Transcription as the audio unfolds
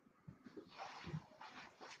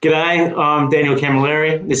G'day, I'm Daniel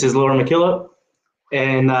Camilleri. This is Laura McKillop,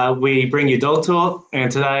 and we bring you Dog Talk.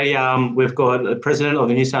 And today we've got the president of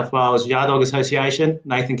the New South Wales Yard Dog Association,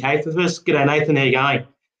 Nathan Caith, with us. G'day, Nathan. How you going?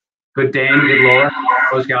 Good, Dan. Good, Laura.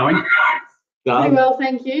 How's it going? Pretty well,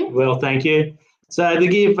 thank you. Well, thank you. So to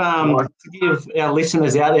give our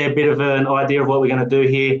listeners out there a bit of an idea of what we're going to do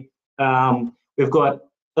here, we've got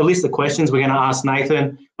a list of questions we're going to ask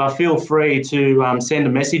Nathan. Feel free to send a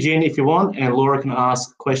message in if you want, and Laura can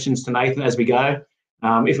ask questions to Nathan as we go.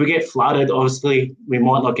 If we get flooded, obviously we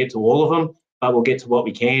might not get to all of them, but we'll get to what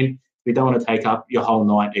we can. We don't want to take up your whole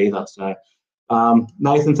night either. So,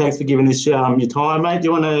 Nathan, thanks for giving us your time, mate. Do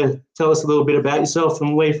you want to tell us a little bit about yourself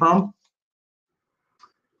and where you're from?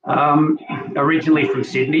 Originally from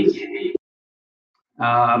Sydney.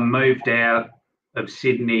 Moved out of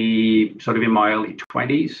Sydney sort of in my early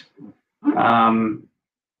 20s.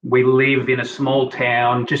 We live in a small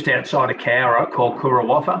town just outside of Cowra called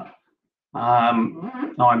Coorawappa.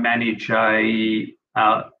 I manage a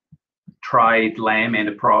trade lamb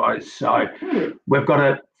enterprise. So we've got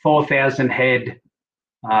a 4,000 head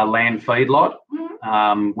lamb feedlot.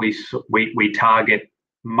 We target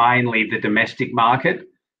mainly the domestic market,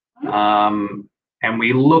 and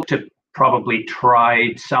we look to probably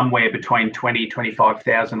trade somewhere between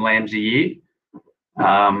 25,000 lambs a year.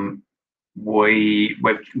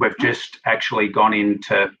 We've just actually gone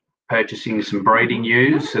into purchasing some breeding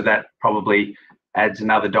ewes, so that probably adds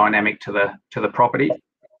another dynamic to the property.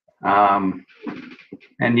 And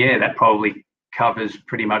yeah, that probably covers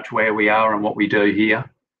pretty much where we are and what we do here.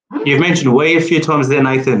 You've mentioned we a few times there,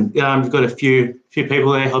 Nathan. You've got a few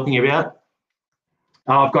people there helping you out.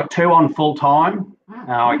 I've got 2 on full time.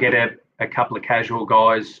 I get a couple of casual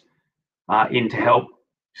guys in to help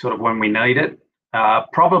sort of when we need it.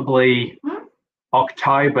 Probably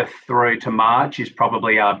October through to March is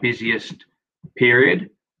probably our busiest period.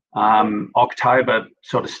 October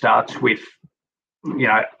sort of starts with,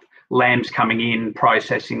 lambs coming in,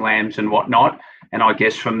 processing lambs and whatnot. And I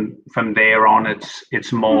guess from there on,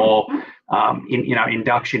 it's more,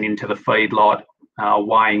 induction into the feedlot,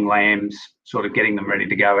 weighing lambs, sort of getting them ready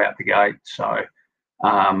to go out the gate. So,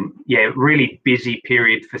 really busy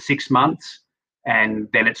period for 6 months. And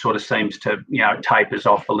then it sort of seems to, tapers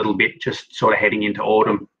off a little bit, just sort of heading into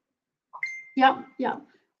autumn. Yep.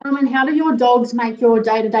 And how do your dogs make your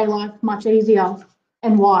day-to-day life much easier,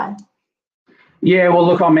 and why? Yeah, well,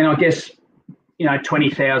 look, I mean, I guess,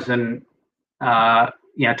 20,000,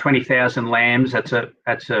 20,000 lambs. That's a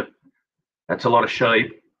lot of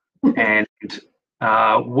sheep, and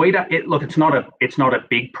we don't. Look, it's not a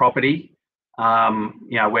big property.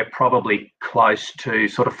 We're probably close to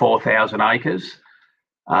sort of 4,000 acres,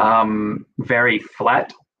 very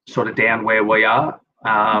flat, sort of down where we are.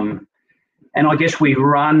 And I guess we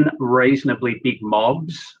run reasonably big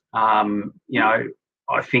mobs.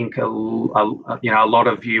 I think a lot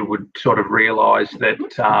of you would sort of realise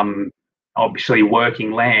that obviously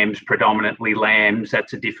working lambs, predominantly lambs,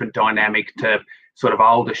 that's a different dynamic to sort of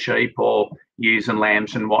older sheep or ewes and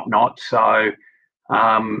lambs and whatnot. So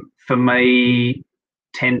for me,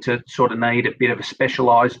 tend to sort of need a bit of a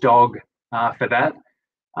specialised dog for that.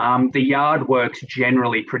 The yard work's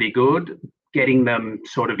generally pretty good. Getting them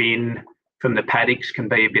sort of in from the paddocks can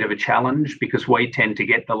be a bit of a challenge, because we tend to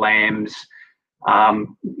get the lambs,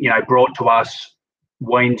 brought to us,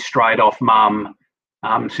 weaned straight off mum.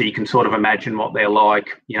 So you can sort of imagine what they're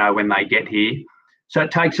like, when they get here. So it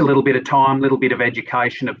takes a little bit of time, a little bit of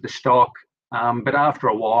education of the stock. But after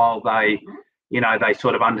a while, they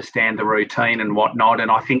sort of understand the routine and whatnot. And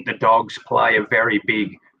I think the dogs play a very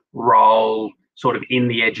big role sort of in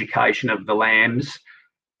the education of the lambs.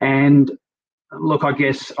 And look, I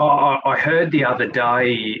guess I heard the other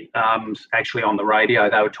day, actually on the radio,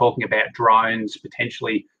 they were talking about drones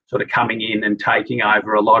potentially sort of coming in and taking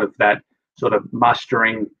over a lot of that sort of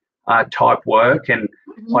mustering type work. And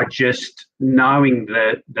I just, knowing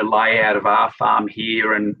the layout of our farm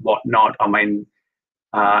here and whatnot, I mean,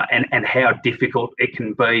 and how difficult it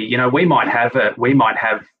can be. We might have a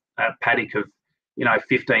paddock of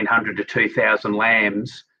 1,500 to 2,000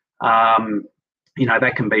 lambs.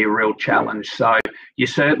 That can be a real challenge. So you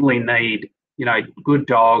certainly need good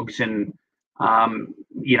dogs and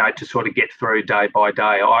to sort of get through day by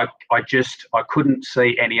day. I couldn't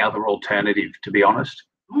see any other alternative, to be honest.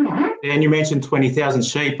 And you mentioned 20,000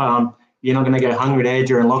 sheep. You're not going to go hungry there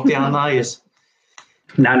during lockdown, are you?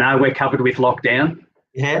 No, we're covered with lockdown.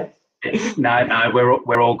 Yeah. No,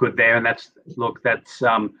 we're all good there, and that's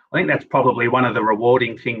I think that's probably one of the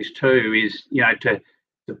rewarding things too, is to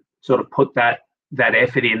sort of put that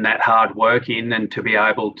effort in, that hard work in, and to be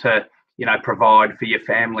able to provide for your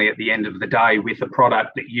family at the end of the day with a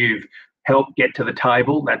product that you've helped get to the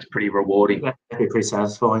table, that's pretty rewarding. That'd be pretty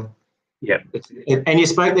satisfying. Yeah. And you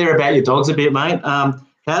spoke there about your dogs a bit, mate. How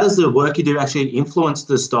does the work you do actually influence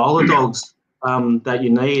the style of dogs that you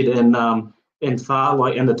need, and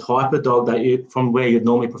the type of dog that you from where you'd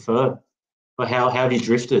normally prefer? Or how have you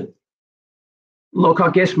drifted? Look,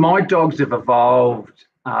 I guess my dogs have evolved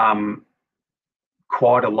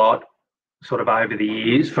quite a lot sort of over the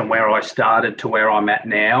years from where I started to where I'm at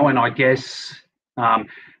now. And I guess,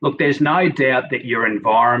 look, there's no doubt that your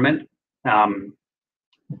environment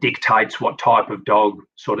dictates what type of dog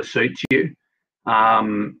sort of suits you.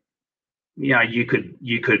 You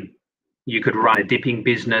could run a dipping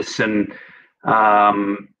business and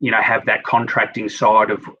have that contracting side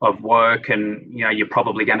of work, and you're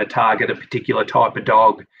probably going to target a particular type of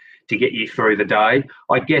dog to get you through the day.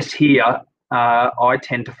 I guess here I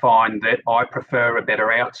tend to find that I prefer a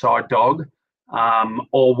better outside dog,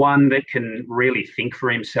 or one that can really think for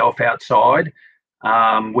himself outside.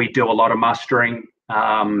 We do a lot of mustering,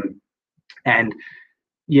 and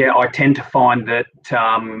yeah, I tend to find that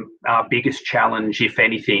our biggest challenge, if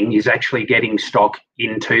anything, is actually getting stock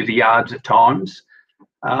into the yards at times.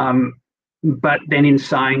 But then in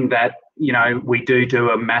saying that, we do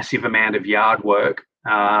a massive amount of yard work.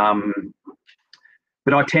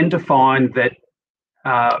 But I tend to find that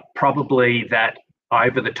probably that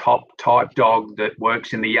over-the-top type dog that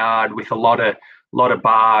works in the yard with a lot of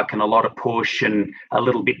bark and a lot of push and a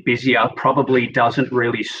little bit busier probably doesn't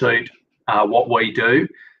really suit what we do.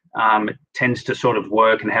 It tends to sort of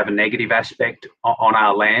work and have a negative aspect on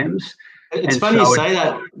our lambs. It's funny you say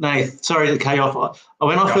that, Nath. Sorry to cut you off.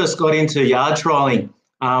 When I first got into yard trialling,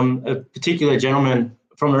 a particular gentleman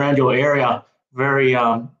from around your area, very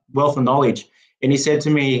wealth of knowledge, and he said to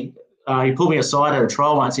me, he pulled me aside at a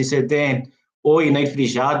trial once. He said, Dan, all you need for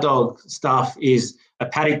this yard dog stuff is a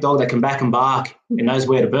paddock dog that can back and bark and knows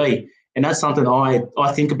where to be. And that's something I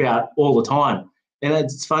think about all the time. And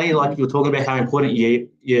it's funny, like you're talking about how important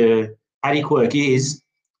your paddock work is,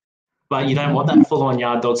 but you don't want that full-on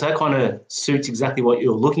yard dog. So that kind of suits exactly what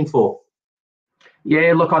you're looking for.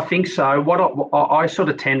 Yeah, look, I think so. What I sort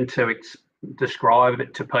of tend to describe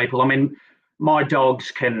it to people, I mean, my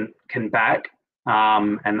dogs can back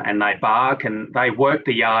and they bark and they work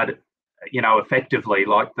the yard, effectively.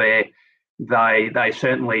 Like they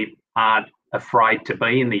certainly aren't afraid to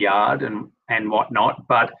be in the yard and whatnot.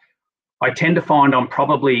 But I tend to find I'm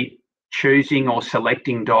probably choosing or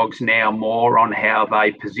selecting dogs now more on how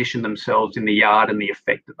they position themselves in the yard and the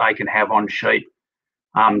effect that they can have on sheep,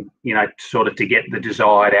 sort of to get the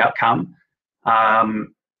desired outcome.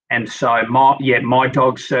 And so my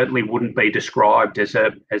dog certainly wouldn't be described as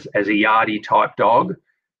a yardie type dog.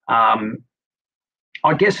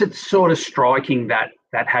 I guess it's sort of striking that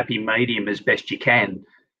happy medium as best you can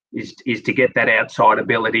is to get that outside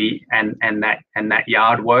ability and that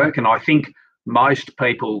yard work. And I think most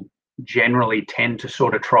people generally tend to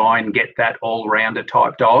sort of try and get that all-rounder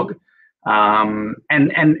type dog. And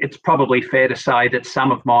it's probably fair to say that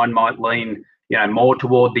some of mine might lean, more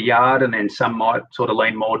toward the yard, and then some might sort of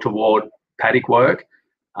lean more toward paddock work.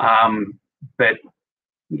 But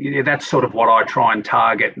that's sort of what I try and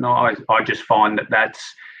target. And I just find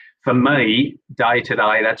that's, for me, day to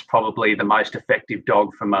day, that's probably the most effective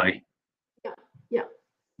dog for me. Yeah.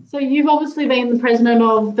 So you've obviously been the president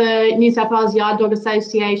of the New South Wales Yard Dog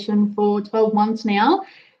Association for 12 months now.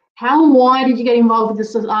 How and why did you get involved with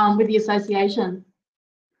the association?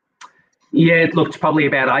 Yeah, look, it's probably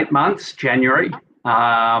about 8 months, January.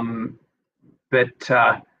 But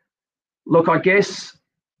look, I guess,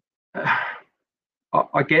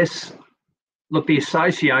 look, the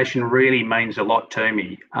association really means a lot to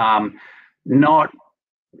me. Not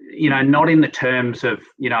in the terms of,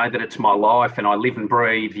 that it's my life and I live and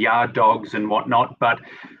breathe yard dogs and whatnot, but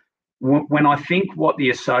when I think what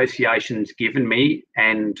the association's given me,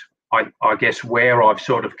 and I guess where I've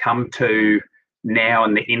sort of come to now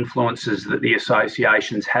and the influences that the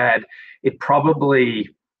association's had, it probably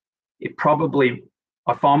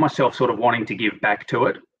I find myself sort of wanting to give back to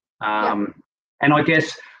it. And I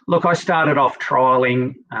guess, look, I started off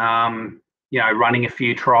trialling, running a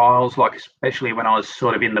few trials, like especially when I was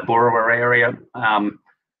sort of in the Burrawa area. I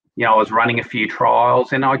was running a few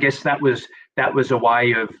trials, and I guess that was a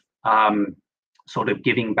way of sort of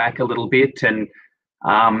giving back a little bit. And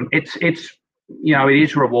it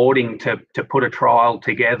is rewarding to put a trial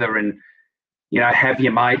together and have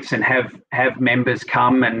your mates and have members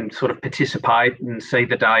come and sort of participate and see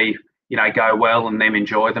the day go well and them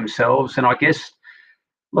enjoy themselves. And I guess,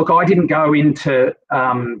 look, I didn't go into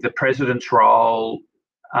the president's role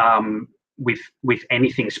with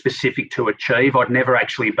anything specific to achieve. I'd never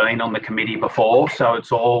actually been on the committee before, so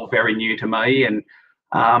it's all very new to me, and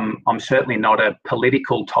I'm certainly not a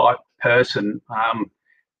political type person.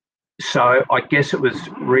 So I guess it was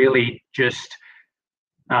really just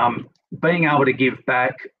being able to give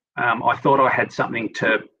back. I thought I had something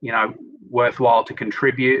to, worthwhile to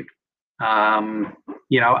contribute. Our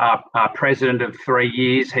president of 3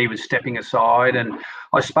 years, he was stepping aside, and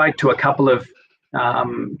I spoke to a couple of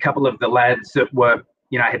the lads that were,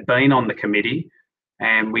 had been on the committee,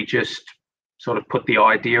 and we just sort of put the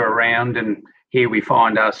idea around, and here we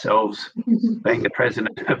find ourselves being the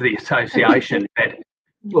president of the association.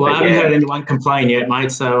 Well, I haven't heard anyone complain yet,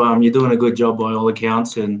 mate. So you're doing a good job by all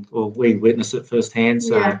accounts, and we witnessed it firsthand.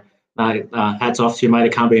 So hats off to you, mate.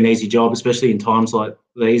 It can't be an easy job, especially in times like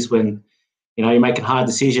these when you're making hard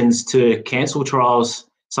decisions to cancel trials.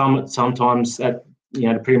 Sometimes at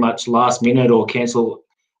pretty much last minute, or cancel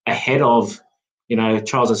ahead of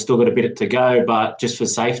trials that still got a bit to go, but just for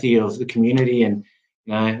safety of the community, and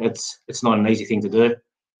it's not an easy thing to do.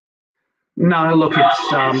 No, look,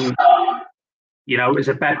 it's it was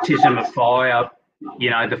a baptism of fire,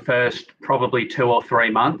 the first probably 2 or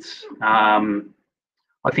 3 months.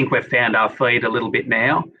 I think we've found our feet a little bit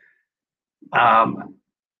now.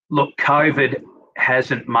 Look, COVID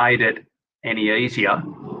hasn't made it any easier.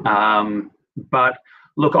 But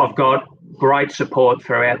look, I've got great support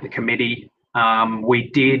throughout the committee. Our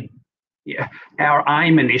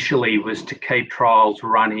aim initially was to keep trials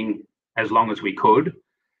running as long as we could,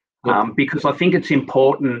 because I think it's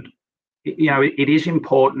important. It is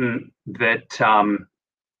important that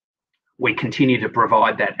we continue to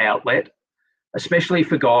provide that outlet, especially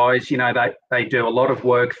for guys. They do a lot of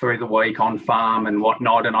work through the week on farm and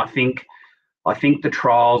whatnot, and I think the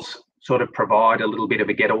trials sort of provide a little bit of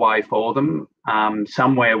a getaway for them,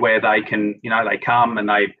 somewhere where they can, they come and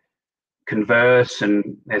they converse,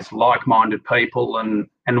 and there's like-minded people and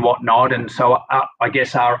whatnot. And so I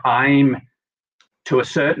guess our aim to a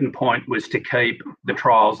certain point was to keep the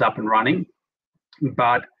trials up and running.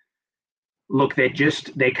 But look, there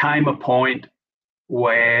came a point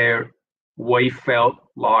where we felt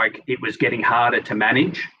like it was getting harder to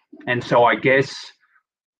manage. And so I guess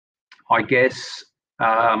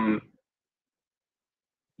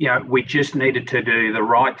we just needed to do the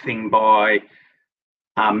right thing by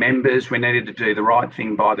our members. We needed to do the right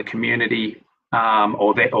thing by the community,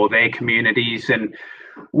 or their communities. And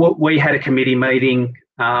we had a committee meeting.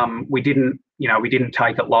 We didn't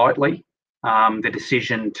take it lightly. The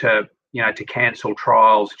decision to cancel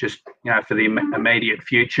trials just for the immediate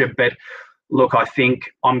future. But look, I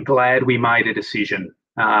think I'm glad we made a decision.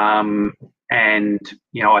 And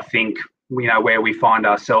I think where we find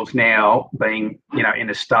ourselves now, being in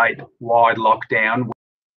a state-wide lockdown,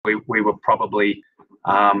 we were probably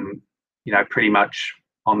pretty much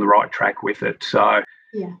on the right track with it. So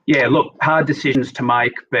look, hard decisions to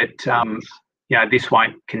make, but this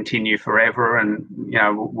won't continue forever, and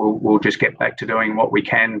we'll just get back to doing what we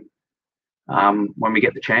can when we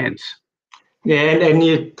get the chance. Yeah, and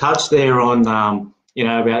you touched there on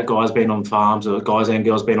about guys being on farms, or guys and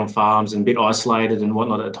girls being on farms and a bit isolated and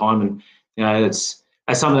whatnot at the time, and it's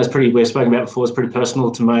something that's we've spoken about before. It's pretty personal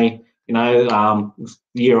to me. The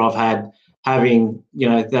year I've had, having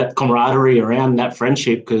that camaraderie around, that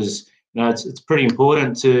friendship, because it's pretty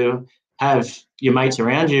important to have your mates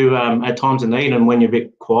around you at times of need, and when you're a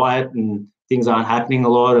bit quiet and things aren't happening a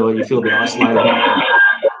lot, or you feel a bit isolated.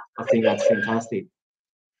 I think that's fantastic.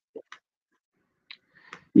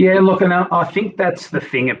 Yeah, look, and I think that's the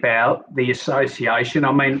thing about the association.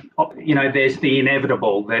 I mean, there's the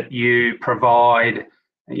inevitable that you provide,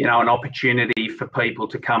 an opportunity for people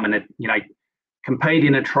to come and, compete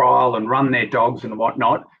in a trial and run their dogs and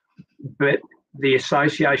whatnot. But the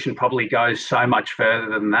association probably goes so much further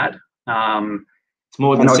than that. It's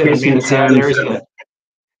more than 7 minutes out there, isn't it?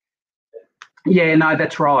 Yeah, no,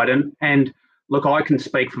 that's right. And look, I can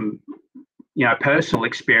speak from personal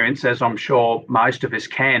experience, as I'm sure most of us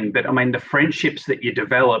can, but I mean, the friendships that you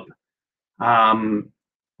develop,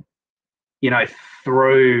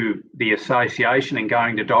 through the association and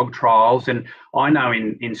going to dog trials, and I know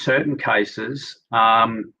in certain cases,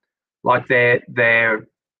 like they're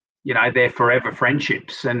forever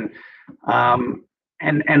friendships, and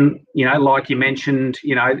like you mentioned,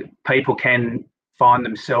 people can find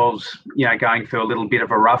themselves, going through a little bit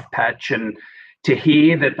of a rough patch, and to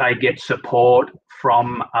hear that they get support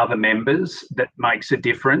from other members that makes a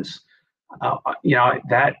difference.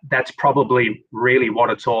 That's probably really what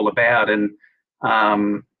it's all about. And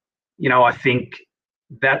I think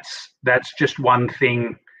that's just one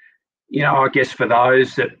thing, I guess, for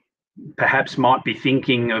those that perhaps might be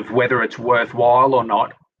thinking of whether it's worthwhile or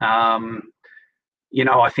not. You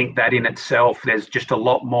know, I think that in itself, there's just a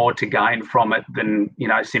lot more to gain from it than, you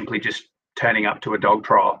know, simply just turning up to a dog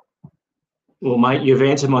trial. Well, mate, you've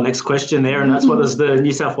answered my next question there, and that's what does the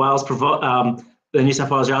New South Wales the New South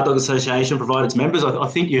Wales Yard Dog Association provide its members. I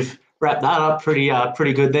think you've wrapped that up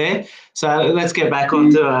pretty good there. So let's get back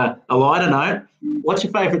onto a lighter note. What's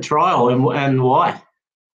your favourite trial and why?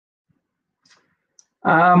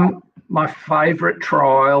 My favourite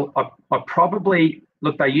trial, I probably,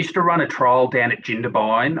 look, they used to run a trial down at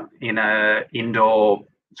Jindabyne in a indoor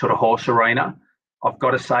sort of horse arena. I've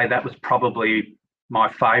got to say that was probably my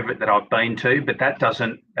favourite that I've been to, but that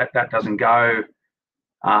doesn't go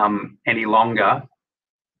any longer,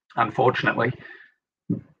 unfortunately.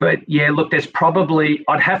 But yeah, look, there's probably,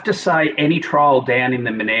 I'd have to say any trial down in the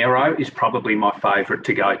Monero is probably my favourite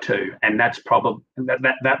to go to, and that's probably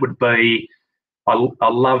that would be. I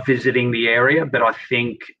love visiting the area, but I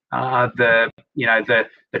think the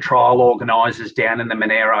trial organisers down in the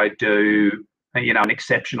Monero do, you know, an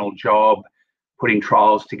exceptional job putting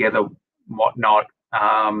trials together, whatnot.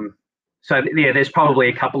 So yeah, there's probably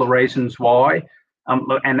a couple of reasons why.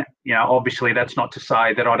 And you know, obviously that's not to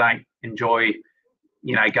say that I don't enjoy,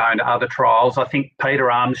 you know, going to other trials. I think Peter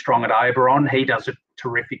Armstrong at Oberon, he does a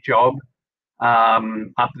terrific job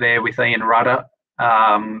up there with Ian Rudder.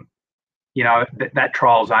 You know, that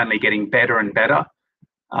trial's only getting better and better.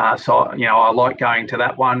 So, you know, I like going to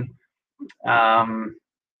that one.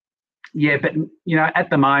 Yeah, but, you know, at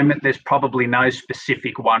the moment, there's probably no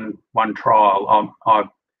specific one trial. I'm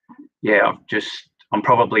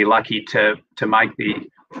probably lucky to make the,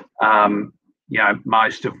 you know,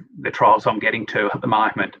 most of the trials I'm getting to at the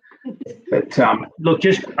moment. But look,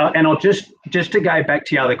 I'll just to go back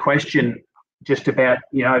to the other question, just about,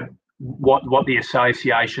 you know, what the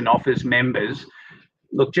association offers members.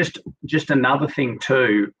 Look, just another thing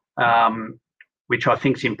too, which I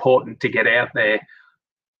think is important to get out there.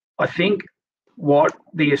 I think what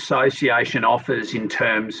the association offers in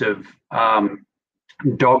terms of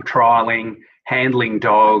dog trialing, handling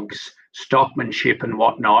dogs, stockmanship and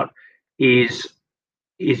whatnot is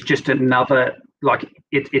just another, like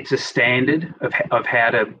it's a standard of how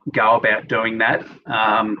to go about doing that.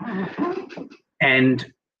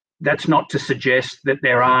 And that's not to suggest that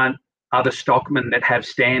there aren't other stockmen that have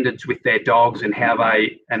standards with their dogs and how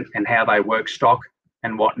they work stock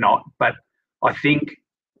and whatnot. But I think,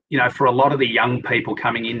 you know, for a lot of the young people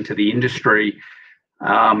coming into the industry,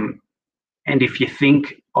 and if you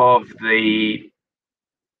think of the,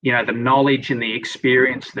 you know, the knowledge and the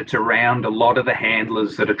experience that's around a lot of the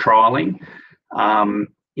handlers that are trialing,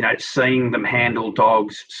 you know, seeing them handle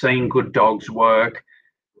dogs, seeing good dogs work,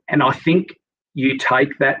 and I think you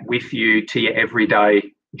take that with you to your everyday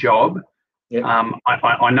job. Yep.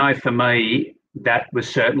 I know for me that was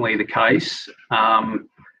certainly the case,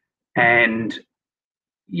 and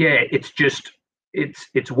yeah,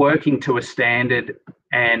 it's working to a standard,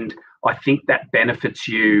 and I think that benefits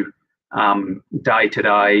you day to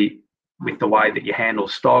day with the way that you handle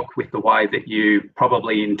stock, with the way that you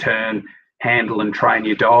probably in turn handle and train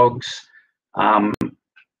your dogs.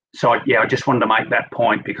 So yeah, I just wanted to make that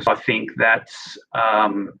point because I think that's,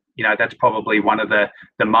 you know, that's probably one of the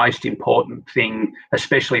most important thing,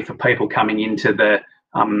 especially for people coming into the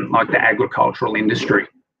like the agricultural industry.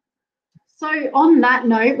 So on that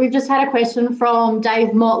note, we've just had a question from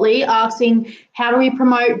Dave Motley asking, how do we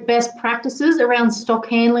promote best practices around stock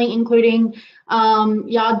handling, including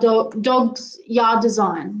dogs yard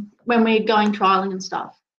design when we're going trialing and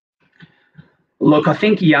stuff? Look, I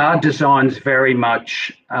think yard design's very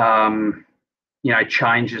much, you know,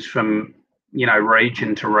 changes from, you know,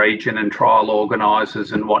 region to region and trial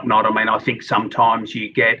organisers and whatnot. I mean, I think sometimes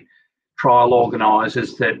you get trial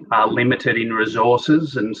organisers that are limited in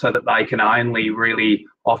resources, and so that they can only really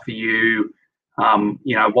offer you,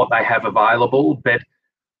 you know, what they have available. But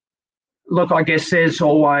look, I guess there's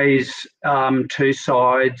always two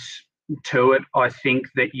sides to it. I think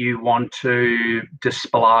that you want to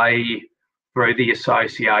display through the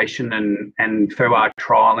association and through our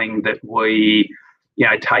trialling that we, you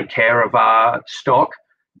know, take care of our stock.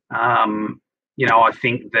 You know, I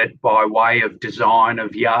think that by way of design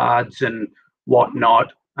of yards and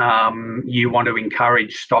whatnot, you want to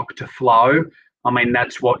encourage stock to flow. I mean,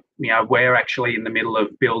 that's what, you know, we're actually in the middle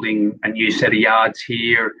of building a new set of yards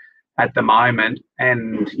here at the moment.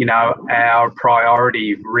 And, you know, our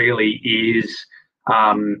priority really is,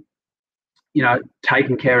 you know,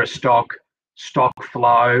 taking care of stock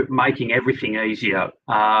flow, making everything easier.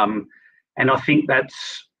 And I think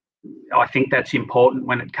that's important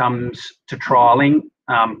when it comes to trialing.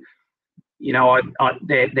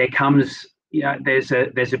 there comes, there's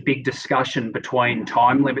a big discussion between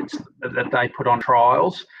time limits that they put on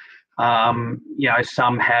trials.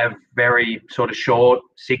 Some have very sort of short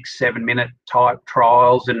 6-7 minute type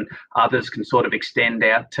trials, and others can sort of extend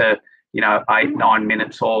out to 8-9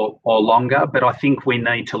 minutes or longer. But I think we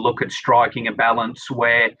need to look at striking a balance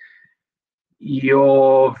where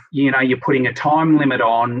you're putting a time limit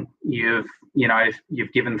on. You've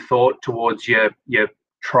given thought towards your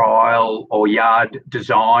trial or yard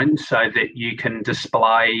design so that you can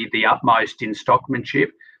display the utmost in stockmanship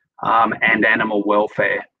and animal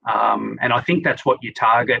welfare. And I think that's what you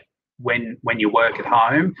target when you work at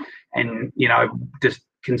home. And just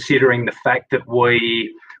considering the fact that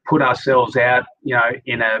we put ourselves out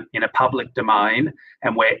in a public domain,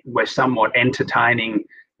 and we're somewhat entertaining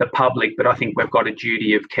the public, but I think we've got a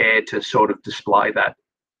duty of care to sort of display that.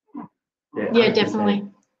 Yeah, definitely.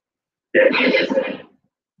 Did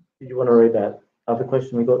you want to read that other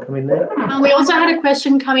question we got coming there? We also had a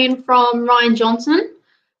question come in from Ryan Johnson.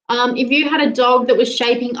 If you had a dog that was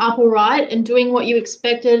shaping up all right and doing what you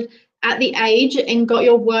expected at the age and got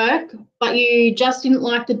your work, but you just didn't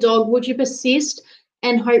like the dog, would you persist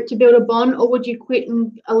and hope to build a bond, or would you quit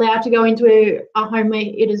and allow it to go into a home where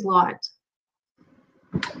it is liked?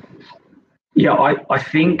 Yeah, I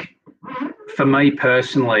think for me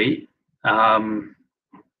personally,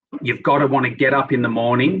 you've got to want to get up in the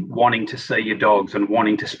morning wanting to see your dogs and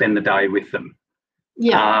wanting to spend the day with them.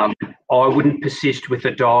 Yeah. I wouldn't persist with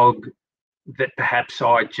a dog that perhaps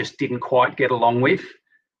I just didn't quite get along with,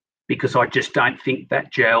 because I just don't think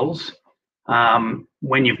that gels.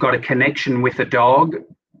 When you've got a connection with a dog,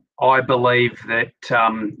 I believe that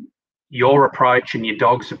your approach and your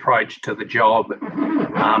dog's approach to the job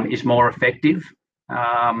is more effective.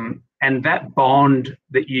 And that bond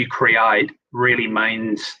that you create really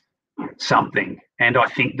means something. And I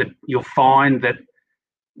think that you'll find that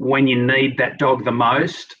when you need that dog the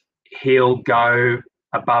most, he'll go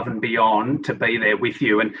above and beyond to be there with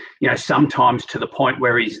you. And, sometimes to the point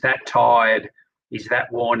where he's that tired, he's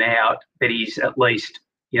that worn out, but he's at least,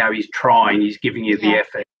 he's trying, he's giving you the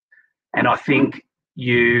effort. And I think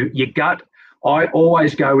your gut, I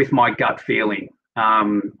always go with my gut feeling.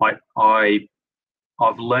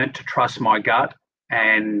 I've learnt to trust my gut,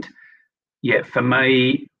 and for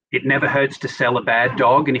me, it never hurts to sell a bad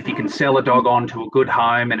dog. And if you can sell a dog on to a good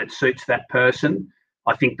home and it suits that person,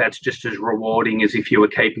 I think that's just as rewarding as if you were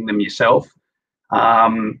keeping them yourself.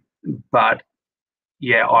 But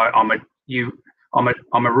yeah, I'm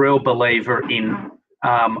a real believer in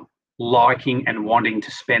liking and wanting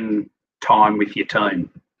to spend time with your team.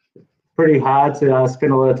 Pretty hard to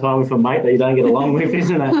spend a lot of time with a mate that you don't get along with,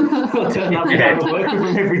 isn't it? Turning up and work with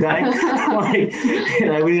them every day.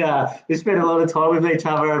 We spent a lot of time with each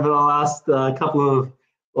other over the last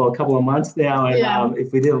couple of months now, and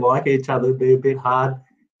if we didn't like each other, it'd be a bit hard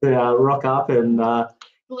to rock up and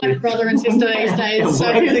like brother and sister these days.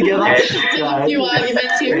 So work together. A few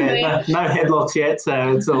arguments here and there. No headlocks yet,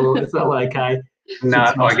 so it's all okay.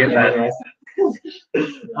 No, I get that.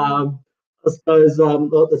 I suppose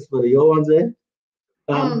that's one of your ones there.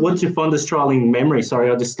 What's your fondest trialling memory? Sorry,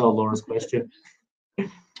 I just stole Laura's question.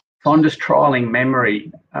 Fondest trialling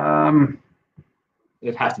memory?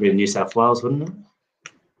 It'd have to be in New South Wales, wouldn't it?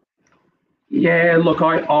 Yeah, look,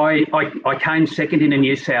 I came second in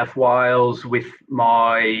New South Wales with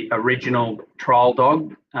my original trial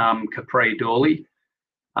dog, Capri Dooley.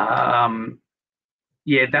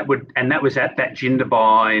 Yeah, that was at that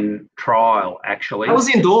Jindabyne trial, actually. That was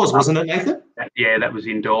indoors, wasn't it, Nathan? Yeah, that was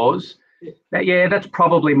indoors. That's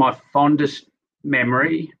probably my fondest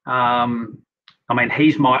memory. I mean,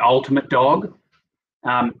 he's my ultimate dog.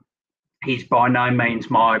 He's by no means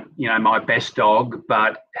my best dog,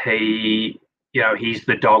 but he's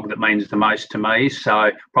the dog that means the most to me. So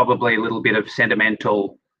probably a little bit of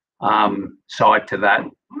sentimental side to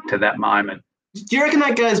that moment. Do you reckon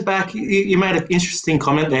that goes back? You made an interesting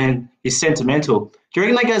comment there. He's sentimental. Do you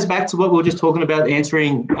reckon that goes back to what we were just talking about,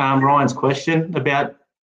 answering Ryan's question about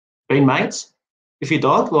being mates with your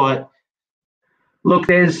dog? Look,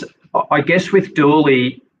 I guess with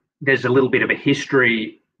Dooley, there's a little bit of a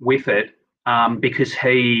history with it because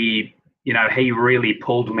he really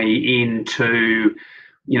pulled me into,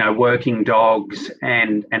 working dogs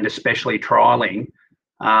and especially trialing.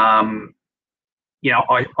 I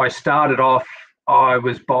started off, I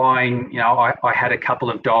was buying, I had a couple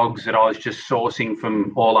of dogs that I was just sourcing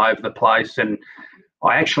from all over the place. And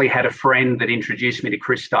I actually had a friend that introduced me to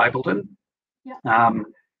Chris Stapleton. Yeah.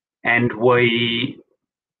 And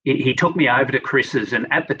he took me over to Chris's.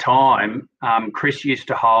 And at the time, Chris used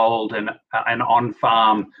to hold an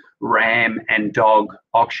on-farm ram and dog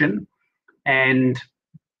auction. And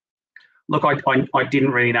look, I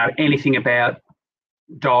didn't really know anything about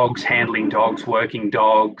dogs, handling dogs, working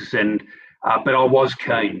dogs, and but I was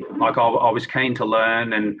keen. Like I was keen to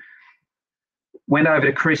learn, and went over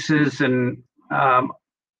to Chris's, and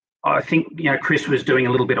I think Chris was doing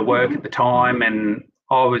a little bit of work at the time, and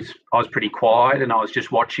I was pretty quiet, and I was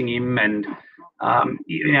just watching him, and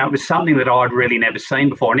it was something that I'd really never seen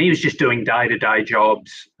before, and he was just doing day-to-day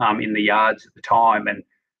jobs in the yards at the time, and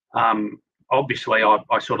obviously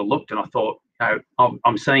I sort of looked and I thought,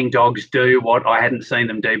 I'm seeing dogs do what I hadn't seen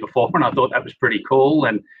them do before, and I thought that was pretty cool.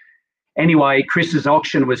 And anyway, Chris's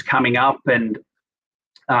auction was coming up, and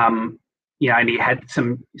and he had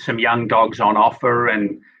some young dogs on offer,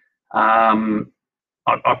 and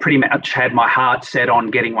I pretty much had my heart set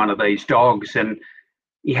on getting one of these dogs, and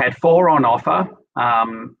he had 4 on offer,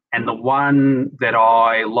 and the one that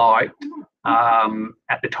I liked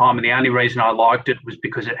at the time, and the only reason I liked it was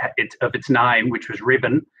because of its name, which was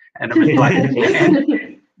Ribbon, and it was black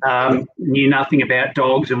and knew nothing about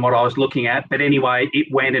dogs and what I was looking at. But anyway, it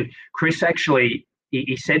went, and Chris actually,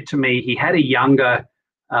 he said to me, he had a younger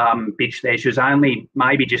bitch there. She was only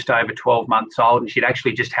maybe just over 12 months old, and she'd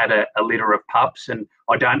actually just had a litter of pups, and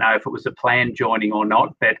I don't know if it was a planned joining or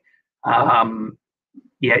not, but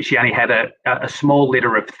she only had a small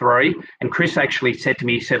litter of 3. And Chris actually said to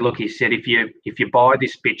me, he said, look, he said, if you buy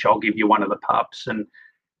this bitch, I'll give you one of the pups. And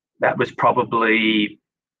that was probably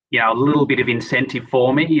a little bit of incentive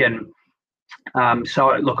for me. And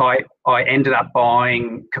so look, I ended up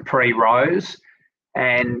buying Capri Rose,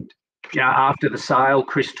 and after the sale,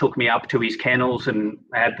 Chris took me up to his kennels and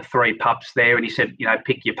had the 3 pups there, and he said,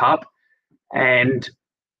 pick your pup. And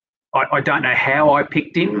I don't know how I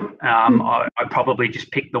picked him. I probably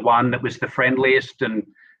just picked the one that was the friendliest and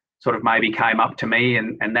sort of maybe came up to me,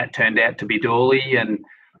 and that turned out to be Dooley. And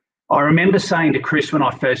I remember saying to Chris when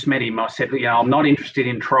I first met him, I said, I'm not interested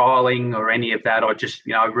in trialling or any of that. I just,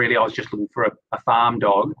 really, I was just looking for a farm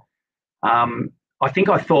dog. I think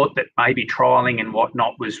I thought that maybe trialling and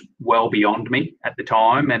whatnot was well beyond me at the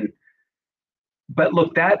time. But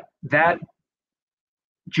look, that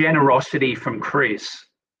generosity from Chris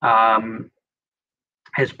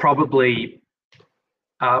has probably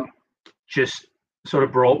just sort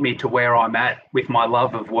of brought me to where I'm at with my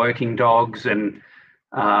love of working dogs, and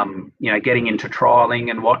getting into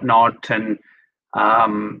trialing and whatnot. And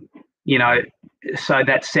so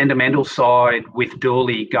that sentimental side with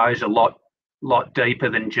Dooley goes a lot deeper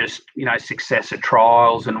than just success at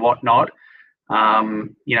trials and whatnot.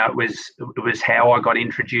 It was how I got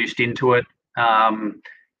introduced into it.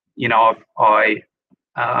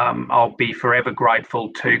 I'll be forever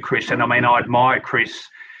grateful to Chris, and I mean, I admire Chris,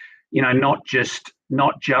 not just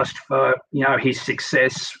for his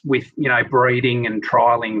success with breeding and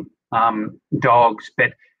trialing dogs,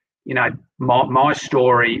 but my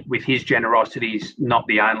story with his generosity is not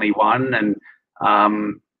the only one, and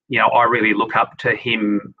I really look up to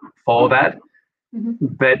him for that. Mm-hmm.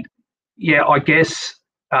 But yeah, I guess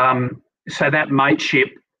so that mateship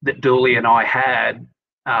that Dooley and I had,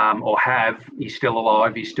 or have, he's still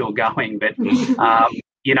alive, he's still going, but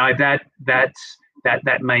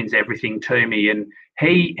that means everything to me. And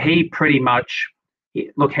he pretty much,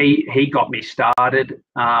 look, he got me started.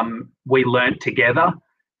 We learnt together,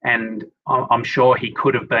 and I'm sure he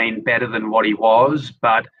could have been better than what he was,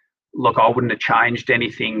 but look, I wouldn't have changed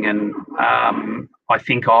anything. And I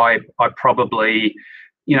think I probably,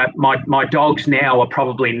 my dogs now are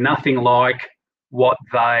probably nothing like what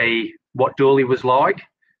Dooley was like.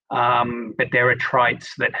 But there are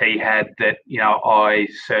traits that he had that, I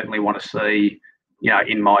certainly want to see,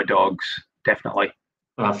 in my dogs, definitely.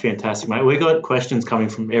 Oh, fantastic, mate. We've got questions coming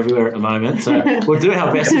from everywhere at the moment, so we'll do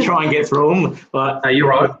our best to try and get through them. But you're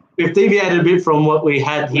right. We've deviated a bit from what we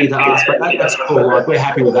had here to ask, but that's cool. Like, we're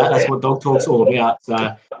happy with that. That's what Dog Talk's all about. So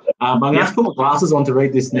I'm going to have to put my glasses on to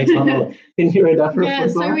read this next one. Can you read that for us? Yeah,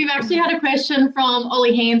 so we've actually had a question from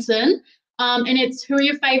Ollie Hansen, and it's, who are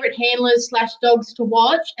your favourite handlers / dogs to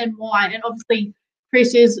watch and why? And obviously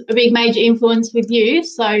Chris is a big major influence with you.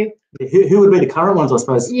 So who would be the current ones, I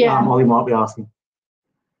suppose, yeah. Ollie might be asking.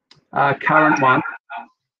 Current one.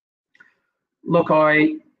 Look,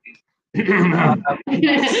 I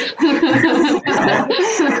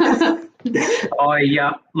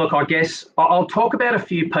guess I'll talk about a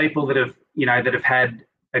few people that have had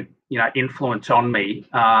influence on me,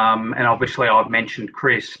 and obviously I've mentioned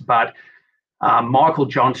Chris, but Michael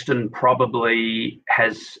Johnston probably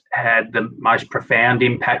has had the most profound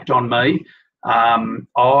impact on me.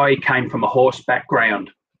 I came from a horse background,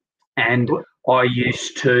 and I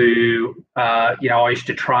used to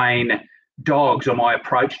train dogs, or my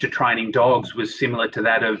approach to training dogs was similar to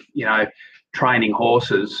that of training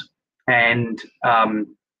horses, and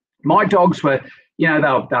my dogs were, you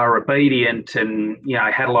know, they were obedient and, you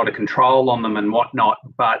know, had a lot of control on them and whatnot,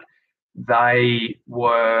 but they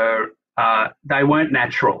weren't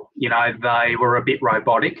natural. You know, they were a bit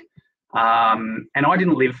robotic, and I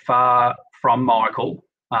didn't live far from Michael,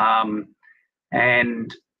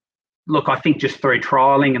 and look, I think just through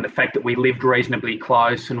trialling and the fact that we lived reasonably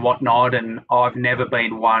close and whatnot, and I've never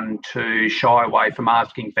been one to shy away from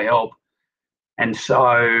asking for help. And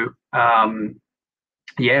so,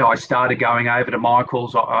 yeah, I started going over to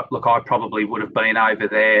Michael's. Look, I probably would have been over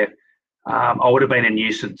there. I would have been a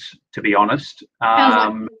nuisance, to be honest.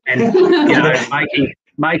 And, you know,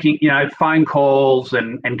 making, you know, phone calls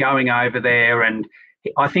and going over there. And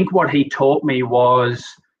I think what he taught me was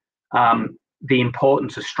the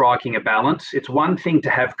importance of striking a balance. It's one thing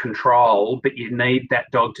to have control, but you need that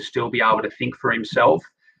dog to still be able to think for himself.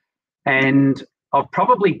 And I've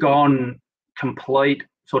probably gone complete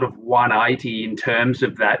sort of 180 in terms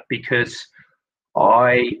of that, because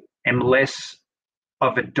I am less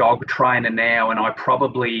of a dog trainer now, and I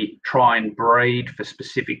probably try and breed for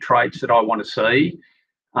specific traits that I want to see.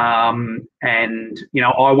 And, you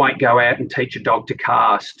know, I won't go out and teach a dog to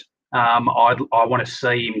cast. I want to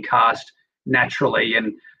see him cast naturally,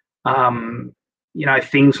 and you know,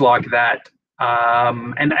 things like that.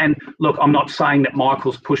 And look, I'm not saying that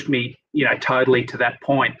Michael's pushed me, you know, totally to that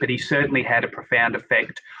point, but he certainly had a profound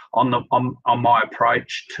effect on my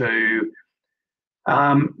approach to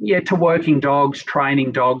to working dogs,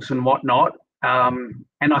 training dogs, and whatnot. And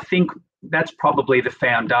I think that's probably the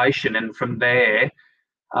foundation. And from there,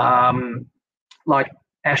 like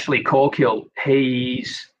Ashley Corkill,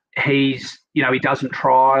 he's you know, he doesn't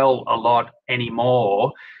trial a lot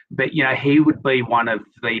anymore, but, you know, he would be one of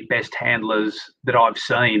the best handlers that I've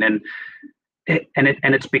seen. And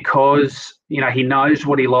it's because, you know, he knows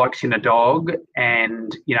what he likes in a dog,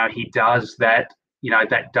 and, you know, he does that, you know,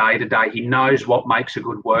 that day to day. He knows what makes a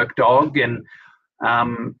good work dog. And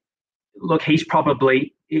look, he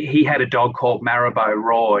had a dog called Marabou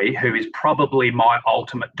Roy, who is probably my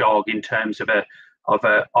ultimate dog in terms of a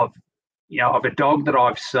dog that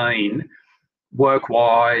I've seen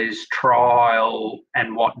work-wise, trial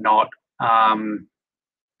and whatnot.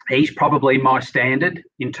 He's probably my standard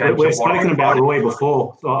in terms We've of what spoken about Roy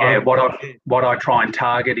before. So yeah, what I try and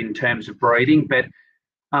target in terms of breeding. But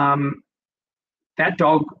that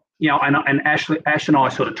dog, you know, and Ash and I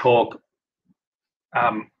sort of talk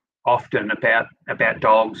often about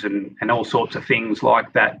dogs and all sorts of things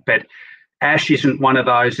like that. But Ash isn't one of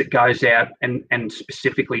those that goes out and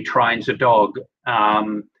specifically trains a dog.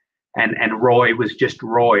 And Roy was just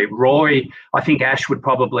Roy. Roy, I think Ash would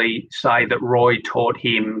probably say that Roy taught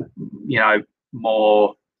him, you know,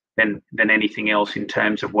 more than anything else in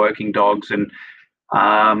terms of working dogs. And,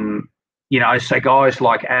 you know, so guys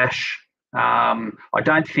like Ash, I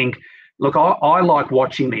don't think, look, I like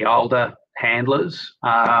watching the older handlers,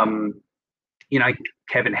 you know,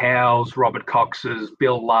 Kevin Howes, Robert Cox's,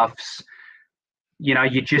 Bill Luff's. You know,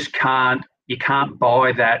 you can't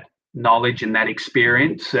buy that knowledge and that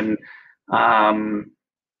experience. And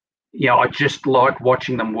you know, I just like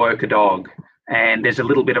watching them work a dog. And there's a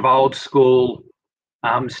little bit of old school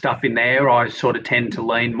stuff in there. I sort of tend to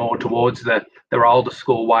lean more towards their older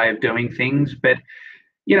school way of doing things. But,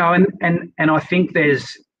 you know, and I think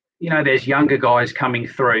there's younger guys coming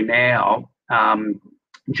through now.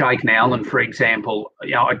 Jake Nowlan, for example,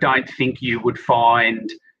 you know, I don't think you would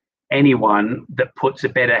find anyone that puts a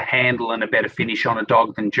better handle and a better finish on a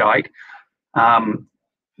dog than Jake.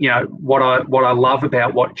 You know, what I love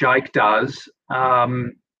about what Jake does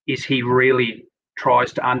is he really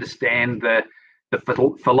tries to understand the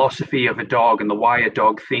philosophy of a dog and the way a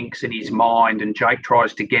dog thinks in his mind, and Jake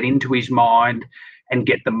tries to get into his mind and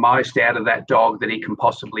get the most out of that dog that he can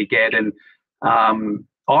possibly get. And I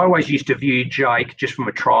always used to view Jake just from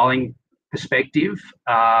a trialing perspective.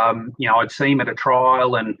 You know, I'd see him at a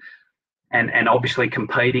trial and obviously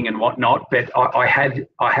competing and whatnot, but I had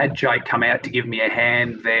Jake come out to give me a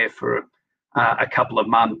hand there for a couple of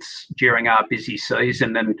months during our busy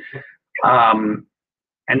season, and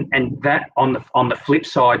that on the flip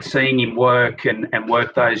side, seeing him work and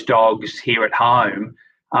work those dogs here at home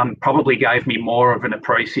probably gave me more of an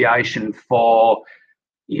appreciation for,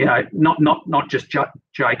 you know, not just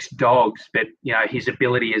Jake's dogs, but, you know, his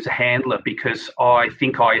ability as a handler, because I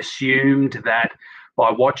think I assumed that by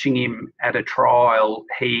watching him at a trial,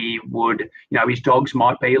 he would, you know, his dogs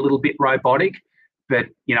might be a little bit robotic, but,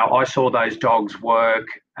 you know, I saw those dogs work,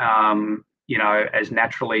 you know, as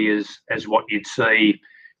naturally as what you'd see,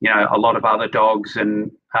 you know, a lot of other dogs. And,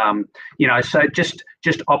 you know, so just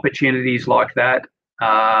opportunities like that.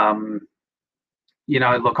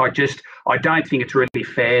 look, I don't think it's really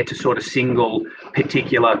fair to sort of single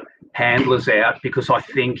particular handlers out, because I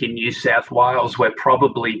think in New South Wales we're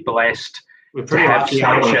probably blessed to have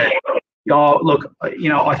such a. Oh, look,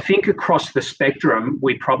 I think across the spectrum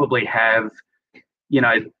we probably have,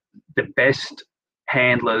 the best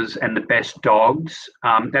handlers and the best dogs.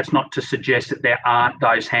 That's not to suggest that there aren't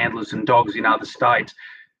those handlers and dogs in other states,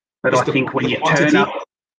 but I think when you turn up,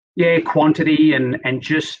 quantity and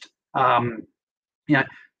just turn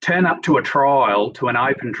up to a trial, to an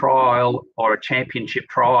open trial or a championship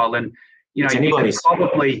trial, and you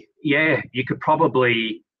could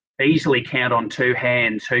probably easily count on two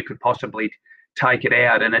hands who could possibly take it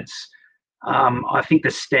out, and it's. I think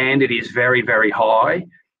the standard is very, very high.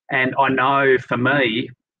 And I know for me,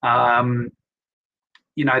 those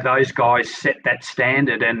guys set that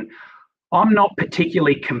standard, and I'm not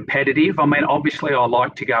particularly competitive. I mean, obviously I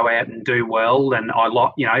like to go out and do well, and I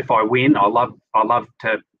like, if I win, I love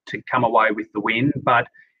to come away with the win. But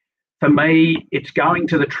for me, it's going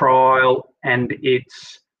to the trial, and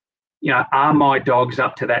it's, are my dogs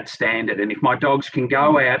up to that standard? And if my dogs can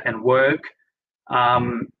go out and work,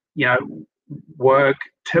 work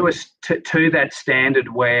to that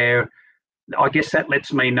standard, where I guess that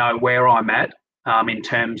lets me know where I'm at in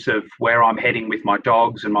terms of where I'm heading with my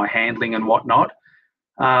dogs and my handling and whatnot.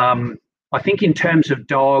 I think in terms of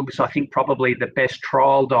dogs, I think probably the best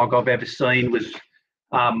trial dog I've ever seen was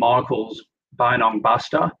Michael's Bonong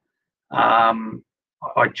Buster.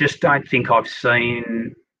 I just don't think I've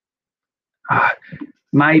seen.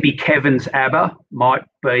 Maybe Kevin's ABBA might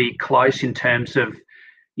be close in terms of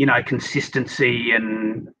consistency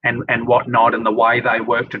and whatnot, and the way they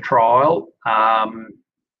worked a trial. I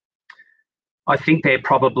think I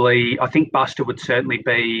think Buster would certainly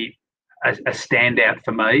be a standout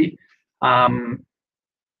for me.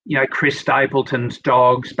 Chris Stapleton's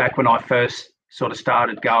dogs, back when I first sort of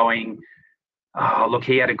started going, look,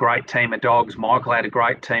 he had a great team of dogs. Michael had a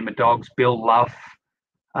great team of dogs. Bill Luff.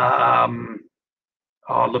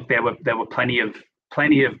 Look, there were plenty of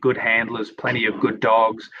good handlers, plenty of good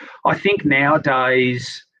dogs. I think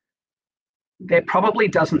nowadays there probably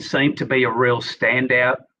doesn't seem to be a real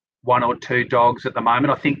standout one or two dogs at the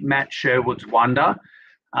moment. I think Matt Sherwood's Wonder,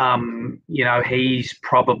 he's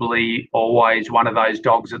probably always one of those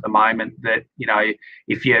dogs at the moment that,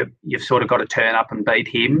 if you've sort of got to turn up and beat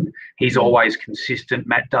him, he's always consistent.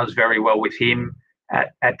 Matt does very well with him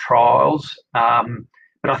at trials.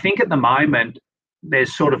 But I think at the moment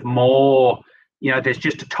there's sort of more, there's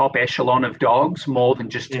just a top echelon of dogs, more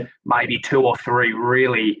than just maybe two or three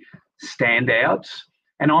really standouts.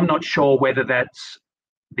 And I'm not sure whether that's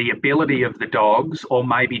the ability of the dogs, or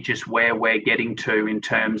maybe just where we're getting to in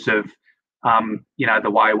terms of, the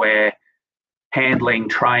way we're handling,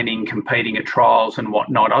 training, competing at trials and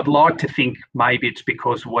whatnot. I'd like to think maybe it's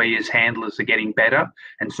because we as handlers are getting better,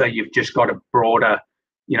 and so you've just got a broader,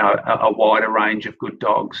 a wider range of good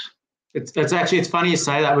dogs. It's funny you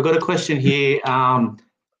say that. We've got a question here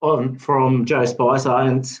from Joe Spicer,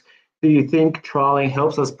 and do you think trialling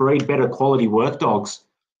helps us breed better quality work dogs?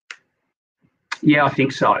 Yeah, I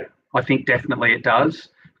think so. I think definitely it does,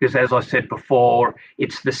 because as I said before,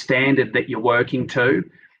 it's the standard that you're working to.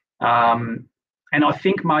 And I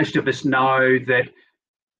think most of us know that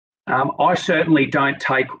I certainly don't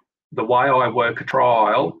take the way I work a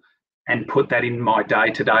trial and put that in my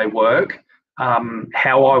day-to-day work.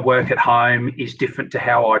 How I work at home is different to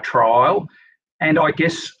how I trial. And I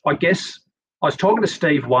guess I was talking to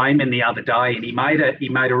Steve Wayman the other day, and he made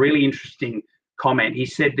a really interesting comment. He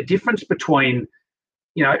said the difference between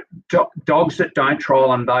dogs that don't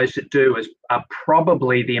trial and those that do are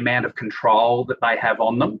probably the amount of control that they have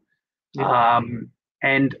on them. Yeah.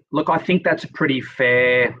 And look, I think that's a pretty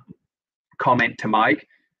fair comment to make.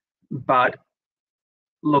 But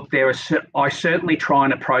look, I certainly try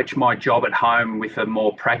and approach my job at home with a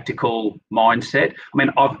more practical mindset. I mean,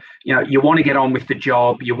 you want to get on with the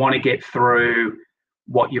job, you want to get through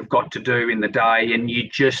what you've got to do in the day, and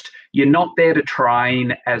you're not there to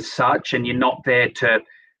train as such, and you're not there to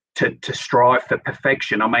strive for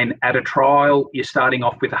perfection. I mean, at a trial, you're starting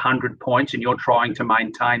off with 100 points, and you're trying to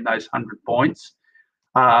maintain those 100 points.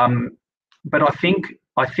 But I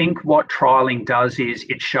think what trialing does is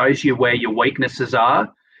it shows you where your weaknesses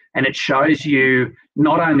are, and it shows you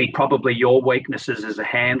not only probably your weaknesses as a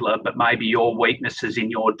handler, but maybe your weaknesses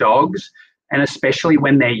in your dogs. And especially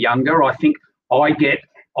when they're younger, I think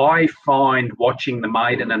I find watching the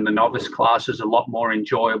maiden and the novice classes a lot more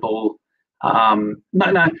enjoyable.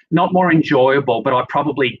 Not more enjoyable, but I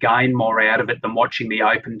probably gain more out of it than watching the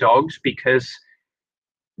open dogs, because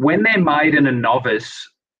when they're maiden and novice,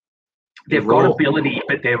 they've got ability,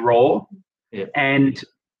 but they're raw. Yeah.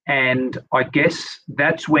 And I guess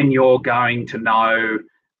that's when you're going to know,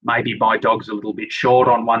 maybe my dog's a little bit short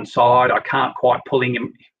on one side. I can't quite pull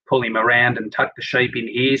him around and tuck the sheep in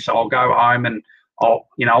here. So I'll go home and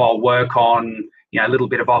I'll work on, a little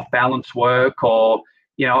bit of off balance work. Or,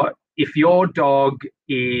 if your dog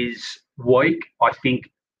is weak, I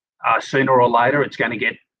think sooner or later it's going to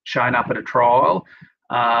get shown up at a trial.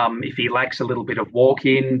 If he lacks a little bit of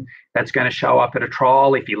walk-in, that's going to show up at a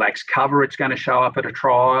trial. If he lacks cover, it's going to show up at a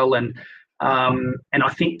trial. And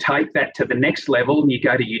I think take that to the next level, and you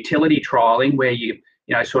go to utility trialing, where you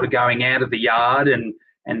sort of going out of the yard and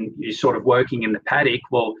you're sort of working in the paddock.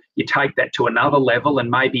 Well, you take that to another level, and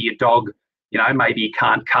maybe your dog, maybe he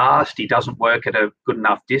can't cast, he doesn't work at a good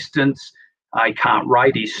enough distance, he can't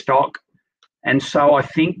rate his stock. And so I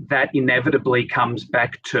think that inevitably comes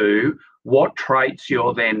back to what traits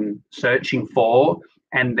you're then searching for,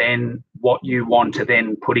 and then what you want to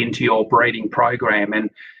then put into your breeding program. And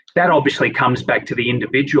that obviously comes back to the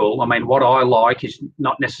individual. I mean, what I like is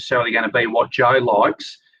not necessarily going to be what Joe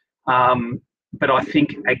likes. But I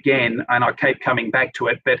think, again, and I keep coming back to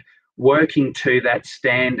it, but working to that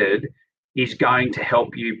standard is going to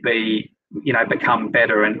help you become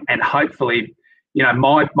better. And hopefully,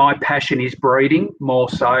 my passion is breeding more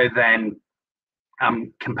so than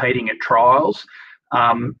competing at trials.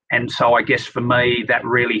 And so I guess for me, that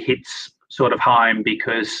really hits sort of home,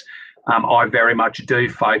 because I very much do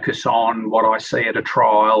focus on what I see at a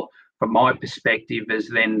trial from my perspective, as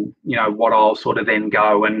then, what I'll sort of then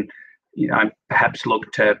go and, perhaps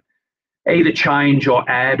look to either change or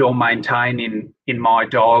add or maintain in my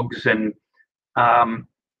dogs. And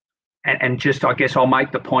just, I guess I'll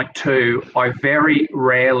make the point too, I very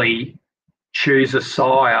rarely choose a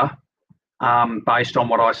sire based on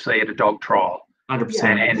what I see at a dog trial. 100%.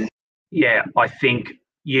 And yeah, I think,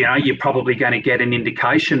 you're probably going to get an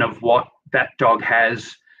indication of what that dog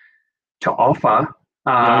has to offer.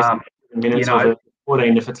 Minutes of it,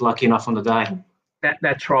 14 if it's lucky enough on the day.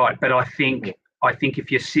 That's right. But I think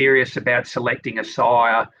if you're serious about selecting a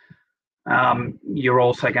sire, you're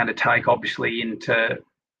also going to take obviously into,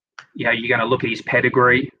 you're going to look at his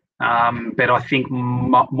pedigree. But I think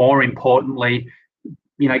more importantly,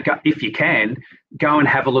 if you can, go and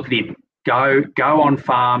have a look at him. Go on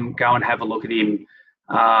farm, go and have a look at him.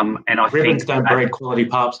 And I Ribbons think don't breed quality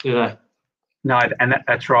pups, do they? No, and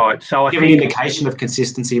that's right. So I give think an indication of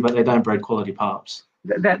consistency, but they don't breed quality pups.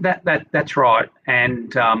 That's right.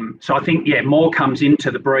 And so I think more comes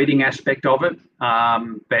into the breeding aspect of it.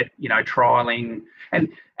 But trialing and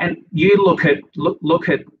you look at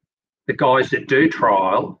the guys that do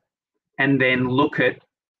trial, and then look at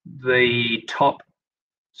the top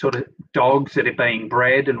sort of dogs that are being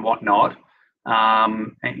bred and whatnot,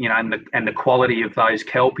 and the quality of those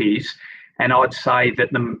kelpies. And I'd say that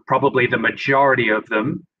probably the majority of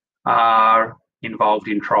them are involved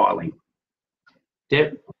in trialing.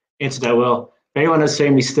 Yep, answered that well. If anyone has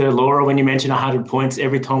seen me stir Laura when you mention 100 points,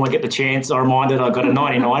 every time I get the chance, I'm reminded I got a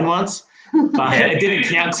 99 once. But it didn't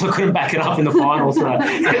count because I couldn't back it up in the final. So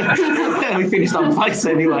we finished up place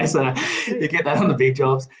anyway. So you get that on the big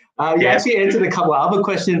jobs. You actually answered a couple of other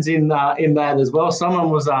questions in that as well. Someone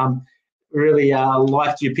was really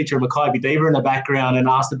liked your picture of a Mackay Beaver in the background and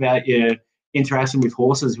asked about your interaction with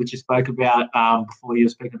horses, which you spoke about before. You were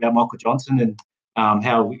speaking about Michael Johnson and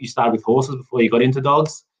how you started with horses before you got into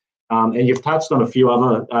dogs. And you've touched on a few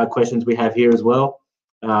other questions we have here as well.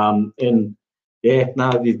 And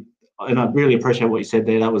I really appreciate what you said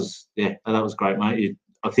there. That was great, mate.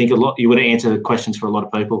 I think you would have answered questions for a lot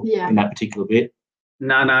of people in that particular bit.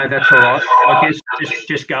 No, that's all right. I guess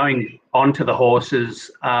just going on to the horses.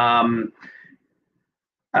 Like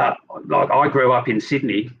I grew up in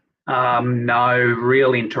Sydney. No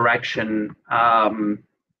real interaction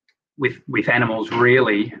with animals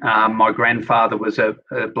really. My grandfather was a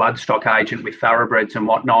bloodstock agent with thoroughbreds and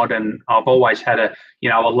whatnot, and I've always had a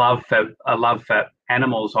love for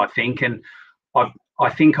animals, I think. And I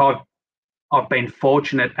think I've been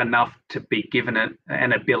fortunate enough to be given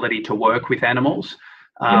an ability to work with animals.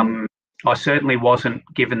 I certainly wasn't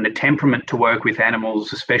given the temperament to work with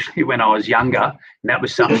animals, especially when I was younger. And that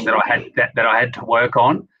was something that I had to work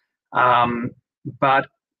on. But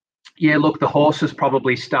yeah, look, the horses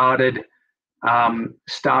probably started it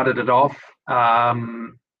off.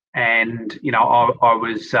 And I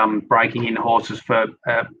was breaking in horses for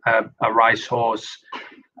a racehorse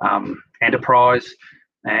enterprise,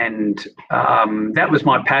 and that was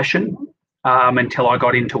my passion until I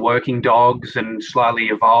got into working dogs and slowly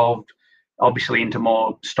evolved, obviously, into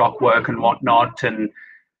more stock work and whatnot. And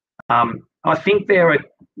I think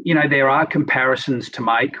there are comparisons to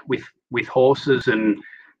make with horses, and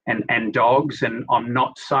and dogs, and I'm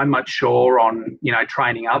not so much sure on, you know,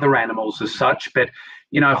 training other animals as such. But,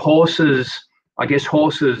 you know, horses, I guess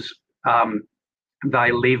horses,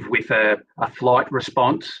 they live with a flight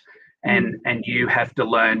response, and you have to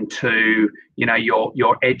learn to, you know,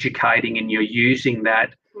 you're educating and you're using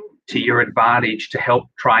that to your advantage to help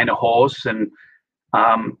train a horse. And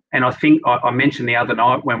I think I mentioned the other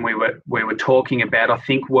night when we were talking about, I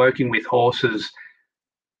think working with horses,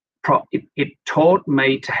 it taught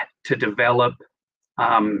me to develop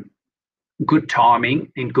good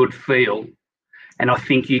timing and good feel. And I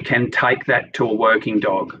think you can take that to a working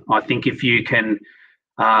dog. I think if you can,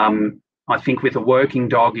 I think with a working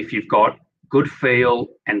dog, if you've got good feel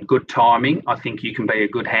and good timing, I think you can be a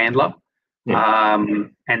good handler. Yeah.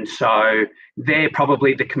 And so they're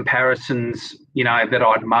probably the comparisons, you know, that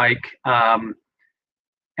I'd make. And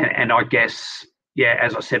I guess, yeah,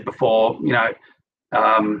 as I said before, you know,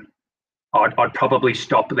 I'd probably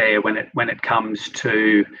stop there when it comes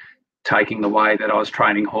to taking the way that I was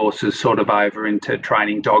training horses sort of over into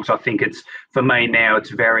training dogs. I think it's, for me now, it's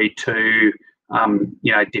very two,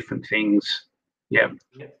 you know, different things. Yeah.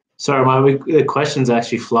 Sorry, mate, the questions are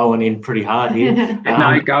actually flowing in pretty hard here.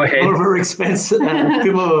 No, go ahead. Over expense,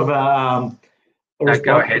 people of no,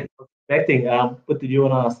 go ahead. Expecting. What did you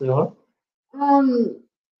want to ask there?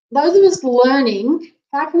 Those of us learning,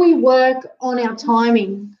 how can we work on our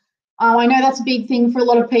timing? I know that's a big thing for a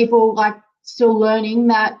lot of people, like still learning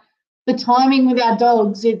that the timing with our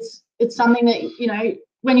dogs, it's something that, you know,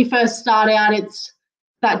 when you first start out, it's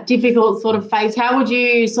that difficult sort of phase. How would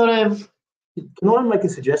you sort of... Can I make a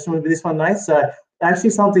suggestion with this one, Nate? So actually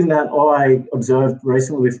something that I observed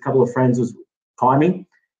recently with a couple of friends was timing.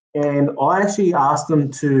 And I actually asked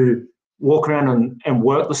them to walk around and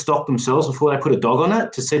work the stock themselves before they put a dog on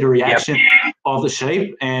it to see the reaction of the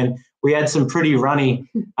sheep. And we had some pretty runny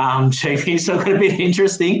sheep, so it could have been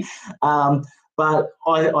interesting. But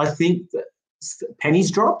I think that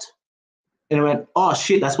pennies dropped. And I went, oh,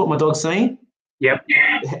 shit, that's what my dog's saying? Yep.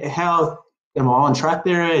 How... Am I on track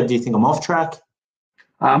there? Do you think I'm off track?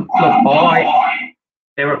 Look,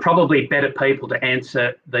 there are probably better people to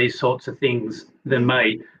answer these sorts of things than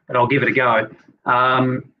me, but I'll give it a go.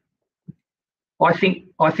 I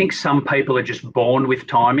think some people are just born with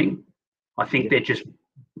timing. I think they're just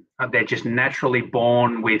naturally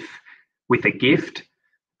born with a gift.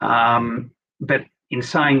 But in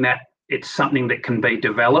saying that, it's something that can be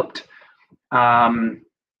developed. I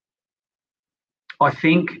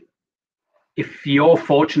think if you're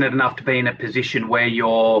fortunate enough to be in a position where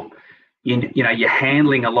you're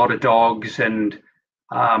handling a lot of dogs, and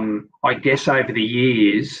I guess over the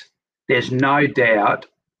years, there's no doubt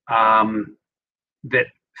that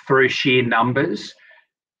through sheer numbers,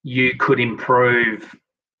 you could improve,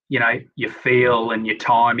 you know, your feel and your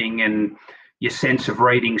timing and your sense of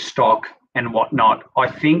reading stock and whatnot.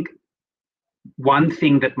 I think one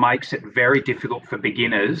thing that makes it very difficult for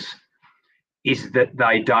beginners is that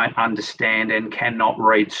they don't understand and cannot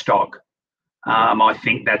read stock. I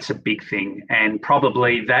think that's a big thing, and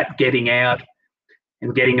probably that getting out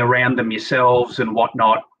and getting around them yourselves and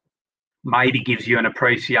whatnot maybe gives you an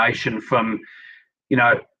appreciation from, you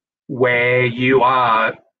know, where you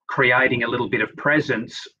are creating a little bit of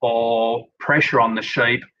presence or pressure on the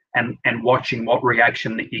sheep and watching what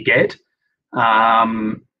reaction that you get.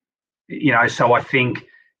 You know, so I think,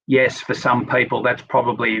 yes, for some people that's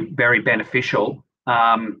probably very beneficial.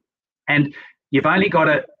 And you've only got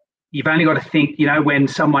to think, you know, when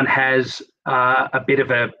someone has a bit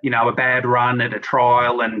of a bad run at a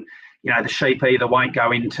trial, and you know the sheep either won't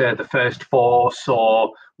go into the first force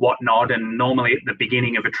or whatnot. And normally at the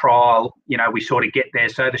beginning of a trial, you know, we sort of get there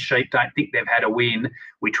so the sheep don't think they've had a win.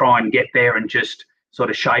 We try and get there and just sort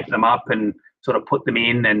of shape them up and sort of put them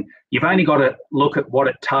in. And you've only got to look at what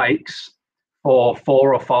it takes for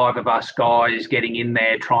 4 or 5 of us guys getting in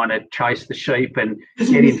there trying to chase the sheep and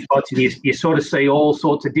get in spots, and you sort of see all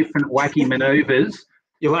sorts of different wacky manoeuvres.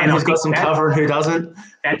 You learn who's got some cover and who doesn't.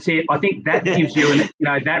 That's it. I think that gives you,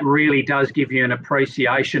 that really does give you an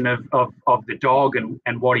appreciation of the dog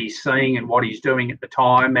and what he's seeing and what he's doing at the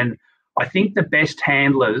time. And I think the best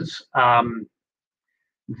handlers,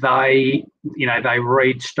 they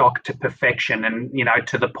read stock to perfection, and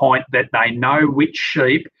to the point that they know which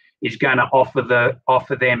sheep is going to offer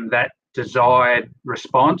them that desired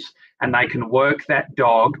response, and they can work that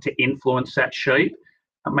dog to influence that sheep.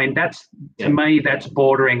 I mean, to me, that's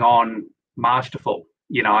bordering on masterful,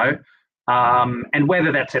 and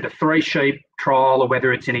whether that's at a 3-sheep trial or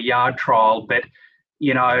whether it's in a yard trial. But,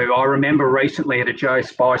 I remember recently at a Joe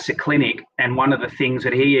Spicer clinic, and one of the things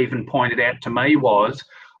that he even pointed out to me was,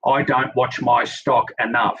 I don't watch my stock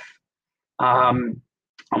enough.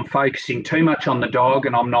 I'm focusing too much on the dog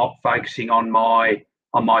and I'm not focusing on my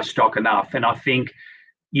stock enough. And I think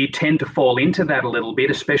you tend to fall into that a little bit,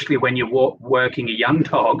 especially when you're working a young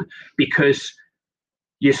dog, because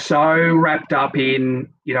you're so wrapped up in,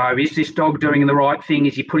 you know, is this dog doing the right thing?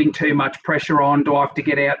 Is he putting too much pressure on? Do I have to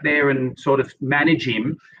get out there and sort of manage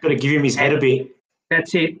him? Got to give him his head a bit.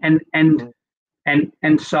 That's it.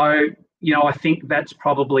 And so, you know, I think that's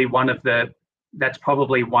probably one of the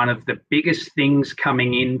biggest things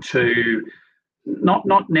coming into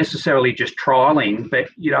not necessarily just trialing, but,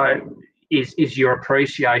 you know, is your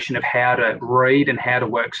appreciation of how to read and how to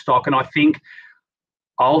work stock. And I think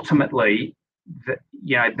ultimately,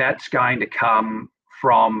 you know, that's going to come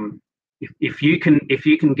from if you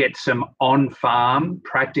can get some on-farm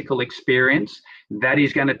practical experience, that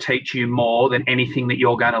is going to teach you more than anything that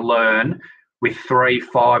you're going to learn with 3,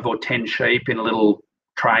 5 or 10 sheep in a little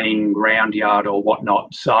training ground yard or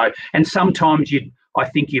whatnot. So, and sometimes I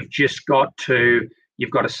think you've got to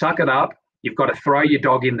suck it up. You've got to throw your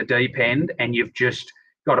dog in the deep end, and you've just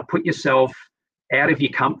got to put yourself out of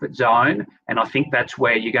your comfort zone. And I think that's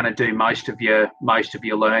where you're going to do most of your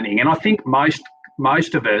learning. And I think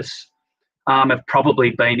most of us have probably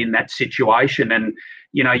been in that situation. And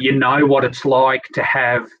you know what it's like to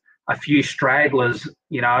have a few stragglers,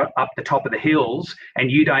 you know, up the top of the hills,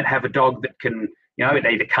 and you don't have a dog that can, you know, it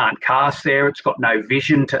either can't cast there, it's got no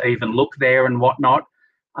vision to even look there and whatnot.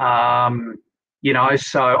 You know,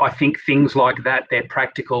 so I think things like that, they're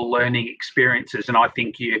practical learning experiences, and I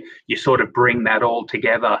think you sort of bring that all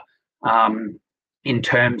together in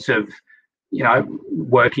terms of, you know,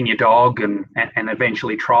 working your dog and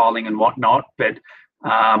eventually trialing and whatnot. But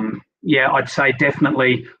yeah, I'd say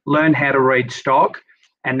definitely learn how to read stock,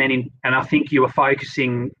 and I think you were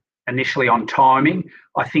focusing initially on timing.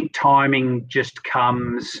 I think timing just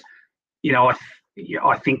comes, you know,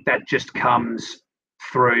 I think that just comes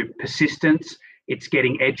through persistence. It's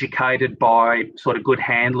getting educated by sort of good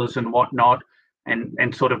handlers and whatnot,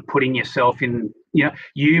 and sort of putting yourself in, you know,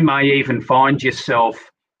 you may even find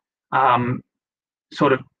yourself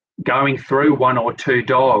sort of going through 1 or 2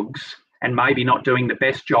 dogs and maybe not doing the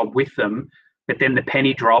best job with them, but then the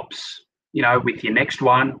penny drops, you know, with your next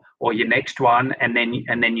one or your next one, and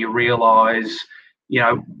then you realise, you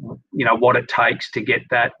know what it takes to get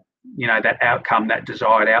that, you know, that outcome, that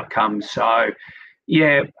desired outcome. So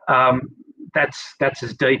yeah, that's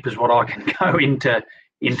as deep as what I can go into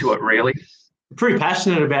it, really. Pretty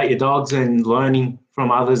passionate about your dogs and learning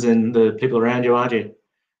from others and the people around you, aren't you?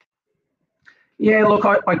 Yeah, look,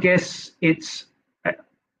 I guess it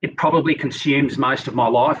probably consumes most of my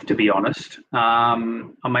life, to be honest. I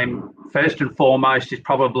mean, first and foremost is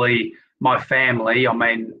probably my family. I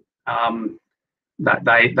mean, that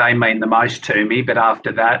they mean the most to me, but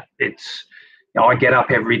after that, it's, you know, I get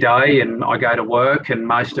up every day and I go to work, and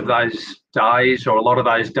most of those days, or a lot of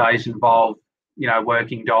those days, involve, you know,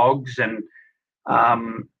 working dogs. And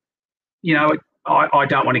you know, I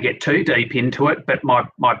don't want to get too deep into it, but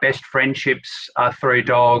my best friendships are through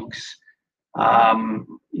dogs.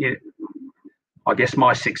 Yeah, I guess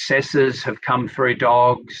my successes have come through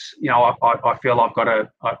dogs. You know, I feel I've got a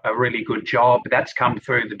really good job, but that's come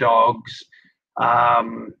through the dogs.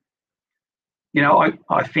 You know,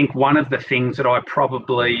 I think one of the things that I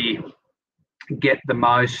probably get the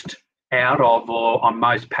most out of, or I'm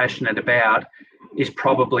most passionate about, is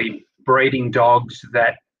probably breeding dogs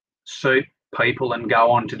that suit people and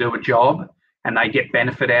go on to do a job, and they get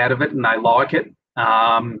benefit out of it and they like it.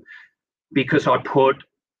 Because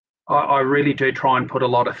I really do try and put a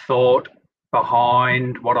lot of thought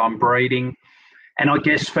behind what I'm breeding. And I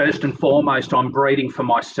guess first and foremost, I'm breeding for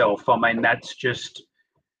myself. I mean, that's just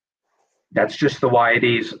the way it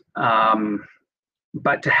is.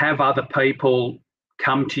 But to have other people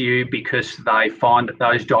come to you because they find that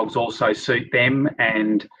those dogs also suit them,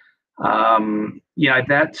 and you know,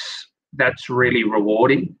 that's really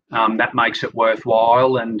rewarding. That makes it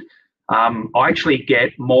worthwhile. And I actually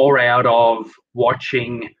get more out of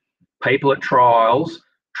watching people at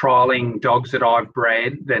trialing dogs that I've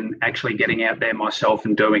bred than actually getting out there myself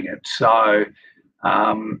and doing it. So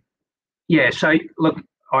yeah, so look,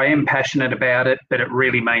 I am passionate about it, but it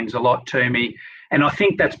really means a lot to me. And I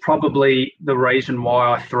think that's probably the reason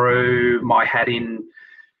why I threw my hat in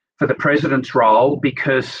for the president's role,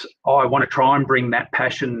 because I want to try and bring that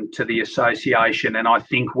passion to the association. And I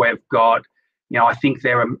think we've got, you know, I think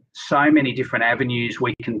there are so many different avenues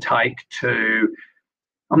we can take to,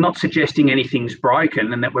 I'm not suggesting anything's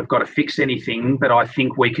broken and that we've got to fix anything, but I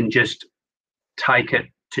think we can just take it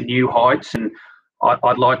to new heights. And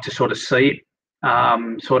I'd like to sort of see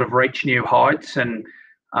it sort of reach new heights. And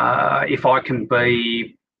if I can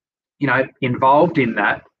be, involved in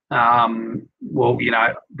that, well,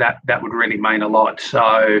 that would really mean a lot.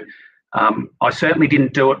 So I certainly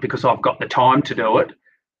didn't do it because I've got the time to do it.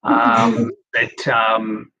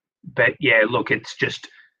 But yeah, look,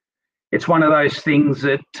 it's one of those things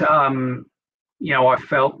that, I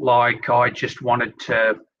felt like I just wanted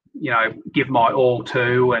to, give my all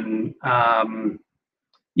to, and and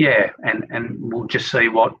we'll just see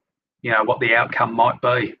what the outcome might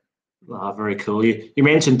be. Oh, very cool. You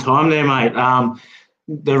mentioned time there, mate.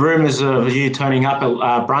 The rumours of you turning up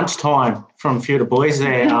at brunch time from a few of the boys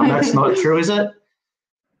there, that's not true, is it?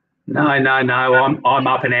 No. I'm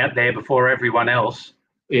up and out there before everyone else.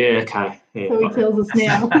 Yeah, okay. Yeah. So he tells us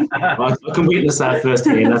now. I can witness that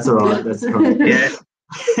firsthand. That's all right. That's all right. Yeah.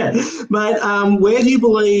 Mate, where do you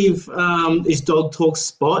believe is Dog Talk's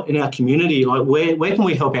spot in our community? Like, where can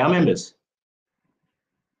we help our members?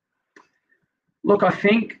 Look, I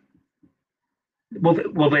think,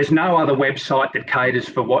 well, there's no other website that caters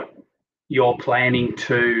for what you're planning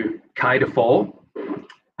to cater for.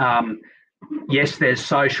 Yes, there's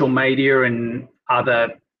social media and other,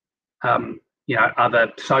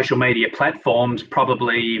 other social media platforms,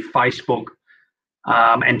 probably Facebook,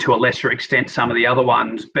 and to a lesser extent some of the other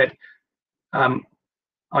ones. But I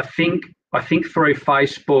think through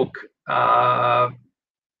Facebook,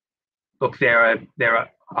 look, there are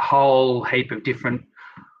a whole heap of different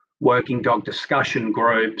working dog discussion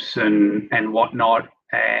groups and whatnot.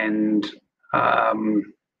 And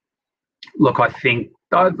look, I think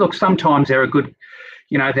sometimes there are good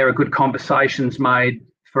conversations made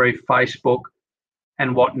through Facebook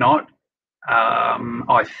and whatnot.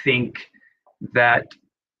 I think that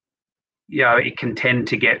it can tend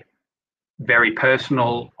to get very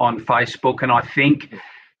personal on Facebook, and I think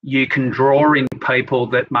you can draw in people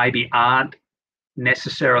that maybe aren't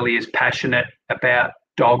necessarily as passionate about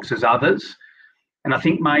dogs as others. And I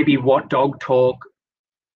think maybe what Dog Talk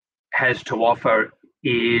has to offer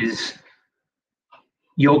is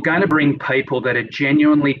you're going to bring people that are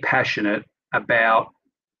genuinely passionate about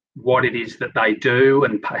what it is that they do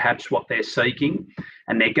and perhaps what they're seeking,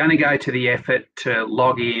 and they're going to go to the effort to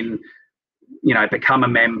log in, become a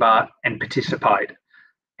member and participate.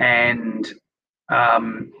 And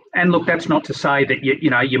look, that's not to say that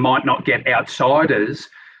you might not get outsiders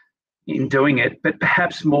in doing it, but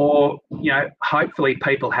perhaps more, hopefully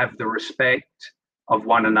people have the respect of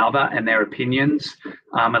one another and their opinions,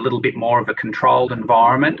 a little bit more of a controlled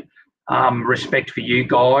environment, respect for you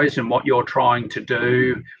guys and what you're trying to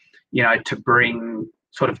do, to bring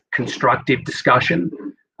sort of constructive discussion.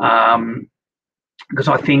 Because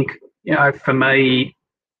I think, for me,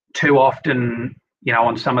 too often,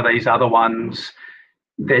 on some of these other ones,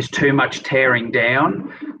 there's too much tearing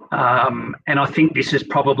down. And I think this is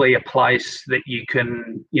probably a place that you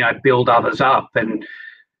can, build others up and,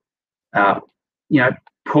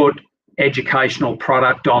 put educational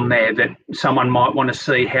product on there that someone might want to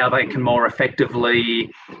see how they can more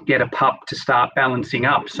effectively get a pup to start balancing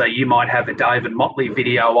up. So you might have a David Motley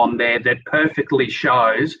video on there that perfectly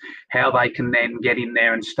shows how they can then get in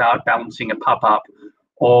there and start balancing a pup up.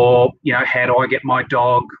 Or, how do I get my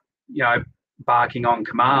dog, barking on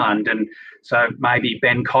command? And so maybe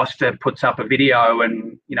Ben Costa puts up a video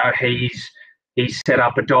and, he's set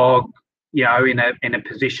up a dog, in a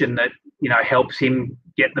position that, helps him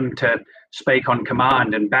get them to speak on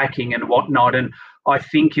command and backing and whatnot. And I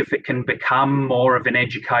think if it can become more of an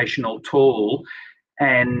educational tool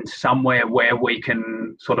and somewhere where we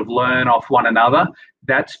can sort of learn off one another,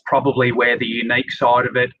 that's probably where the unique side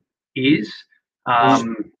of it is.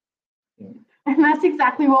 And that's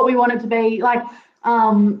exactly what we want it to be. Like,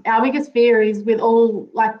 our biggest fear is with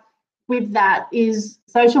that is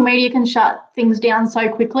social media can shut things down so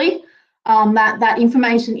quickly. That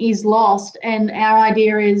information is lost, and our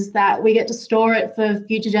idea is that we get to store it for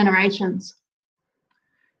future generations.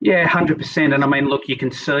 Yeah, 100%. And I mean, look, you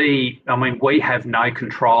can see, we have no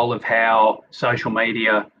control of how social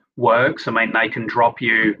media works. I mean, they can drop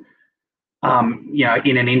you,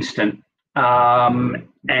 in an instant.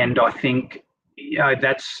 And I think,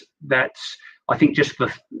 that's I think just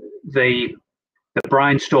the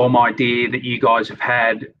brainstorm idea that you guys have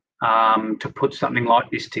had, to put something like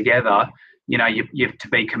this together, you've to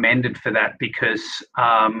be commended for that, because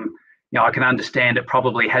I can understand it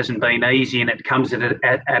probably hasn't been easy and it comes at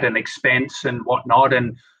an expense and whatnot.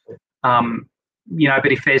 And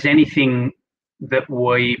but if there's anything that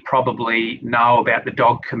we probably know about the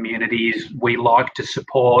dog community is we like to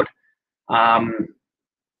support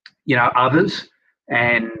others.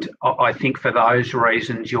 And I think for those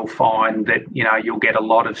reasons, you'll find that, you'll get a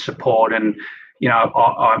lot of support. And, you know,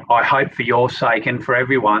 I hope for your sake and for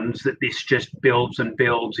everyone's that this just builds and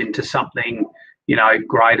builds into something, you know,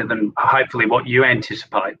 greater than hopefully what you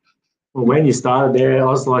anticipate. Well, when you started there, I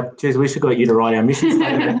was like, geez, we should got you to write our mission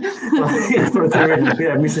statement.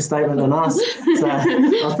 A mission statement than us. So I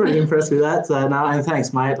was pretty impressed with that. So no, and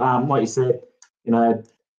thanks, mate. Like you said, you know,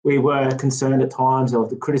 we were concerned at times of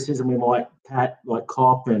the criticism we might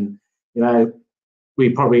cop, and you know, we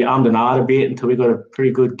probably ummed and ahed a bit until we got a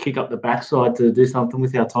pretty good kick up the backside to do something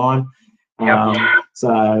with our time.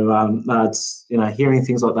 So it's, you know, hearing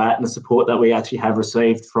things like that and the support that we actually have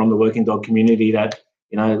received from the working dog community, that,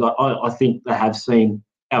 you know, like, I think they have seen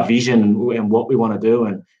our vision and what we want to do,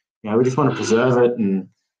 and you know, we just want to preserve it and,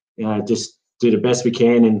 you know, just do the best we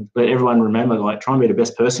can and let everyone remember, like, try and be the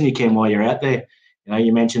best person you can while you're out there. You know,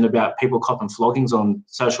 you mentioned about people copping floggings on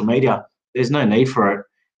social media. There's no need for it.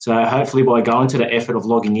 So hopefully by going to the effort of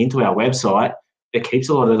logging into our website, it keeps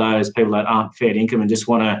a lot of those people that aren't fair income and just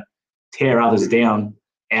want to tear others down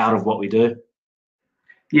out of what we do.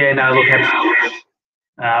 Yeah, no, look,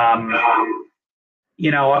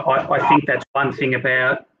 you know, I think that's one thing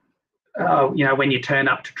about, you know, when you turn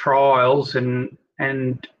up to trials and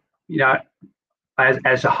you know,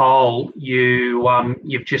 as a whole,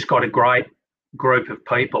 you've just got a great group of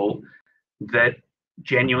people that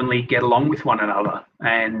genuinely get along with one another,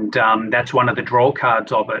 and that's one of the draw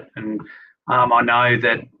cards of it. And I know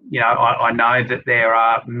that, you know, I know that there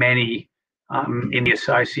are many in the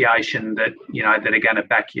association that, you know, that are going to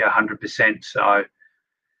back you 100%. So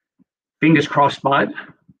fingers crossed, mate.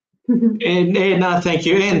 And no, thank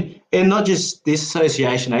you. And not just this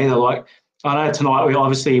association either. Like, I know tonight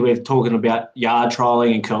we're talking about yard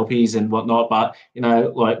trialing and kelpies and whatnot, but you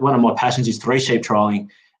know, like, one of my passions is 3-sheep trialing.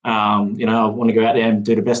 You know, I want to go out there and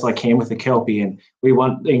do the best I can with the kelpie, and we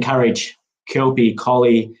want to encourage kelpie,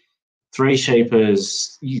 collie,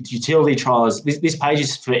 3-sheepers, utility trialers. This page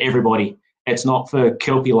is for everybody. It's not for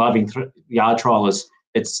kelpie loving yard trialers.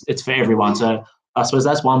 It's for everyone. So I suppose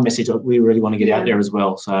that's one message that we really want to get out there as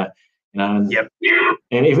well. So, you know,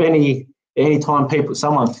 and if any time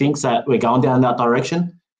someone thinks that we're going down that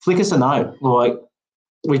direction, flick us a note. Like,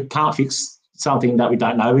 we can't fix something that we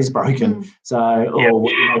don't know is broken. So, or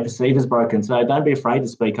what we may perceive as broken. So don't be afraid to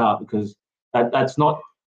speak up, because that's not,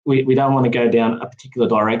 we don't want to go down a particular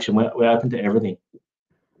direction. We're open to everything.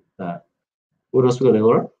 So what else we got there,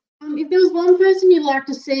 Laura? If there was one person you'd like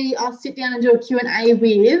to see us sit down and do a Q&A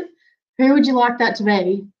with, who would you like that to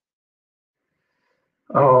be?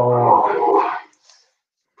 Oh,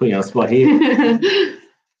 putting on the spot here.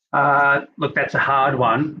 Look, that's a hard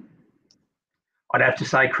one. I'd have to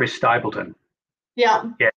say Chris Stapleton. Yeah.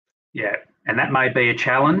 And that may be a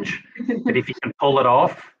challenge, but if you can pull it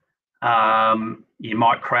off, you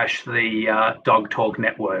might crash the Dog Talk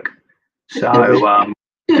network. So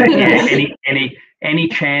yeah, any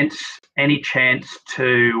chance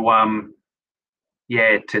to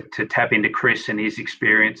to tap into Chris and his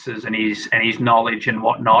experiences and his knowledge and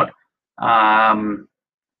whatnot. I'd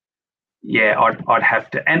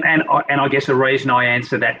have to, and I guess the reason I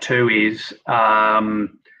answer that too is,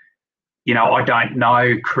 you know, I don't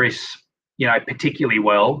know Chris, you know, particularly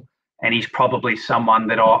well, and he's probably someone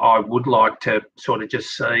that I would like to sort of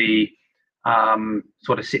just see,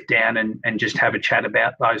 sort of sit down and just have a chat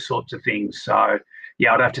about those sorts of things. So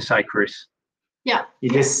yeah, I'd have to say Chris. Yeah. You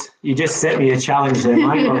just set me a challenge there,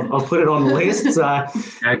 mate. I'll put it on the list. So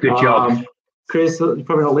good job. Chris, you're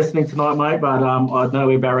probably not listening tonight, mate, but I know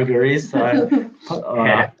where Barriga is, so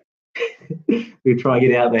we try and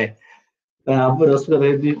get out there. What else? Do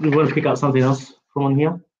you want to pick up something else from on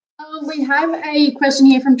here? We have a question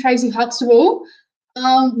here from Tracy Huxtable.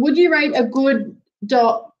 Would you rate a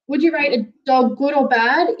dog good or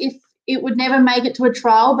bad if it would never make it to a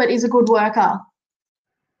trial but is a good worker?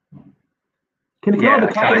 Can I have a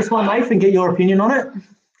crack at this one, Nathan, and get your opinion on it?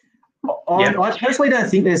 I personally don't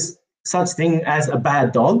think there's such thing as a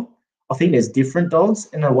bad dog. I think there's different dogs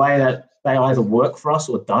in a way that they either work for us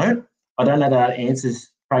or don't. I don't know that answers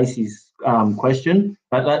Tracy's question,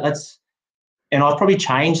 but that's, and I've probably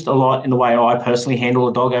changed a lot in the way I personally handle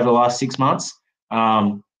a dog over the last 6 months.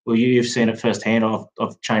 Well, you've seen it firsthand.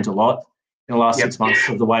 I've changed a lot in the last 6 months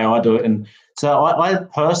of the way I do it, and so I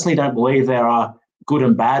personally don't believe there are good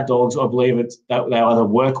and bad dogs. I believe it's that they either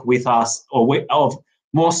work with us or we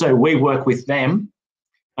work with them,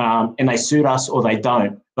 and they suit us or they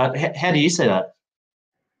don't. But how do you see that?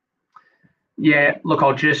 Yeah, look,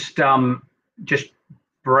 I'll just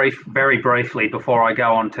very briefly before I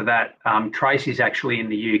go on to that. Tracy's actually in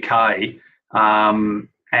the UK,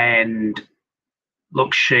 and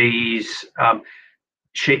look, she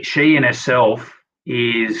in herself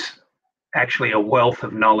is actually a wealth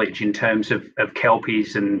of knowledge in terms of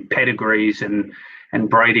kelpies and pedigrees and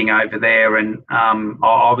breeding over there. And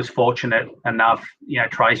I was fortunate enough,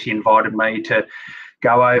 Tracy invited me to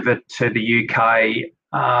go over to the UK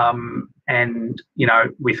and,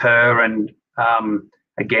 with her. And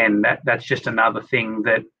again, that's just another thing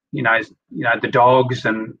that, the dogs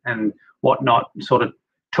and whatnot sort of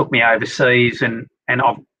took me overseas, and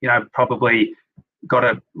I've, probably got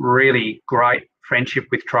a really great friendship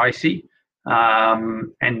with Tracy.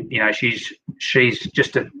 And, she's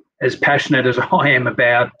just as passionate as I am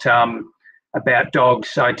about dogs.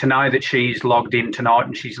 So to know that she's logged in tonight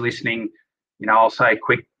and she's listening, I'll say a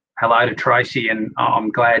quick hello to Tracy, and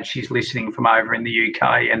I'm glad she's listening from over in the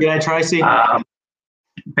UK. And yeah, Tracy.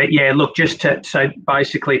 But yeah, look, so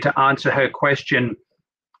basically to answer her question,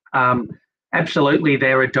 absolutely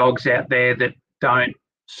there are dogs out there that don't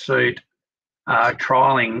suit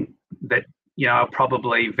trialling that, are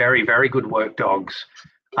probably very, very good work dogs.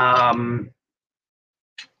 I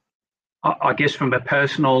guess from a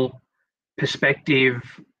personal perspective,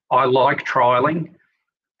 I like trialling,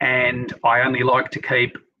 and I only like to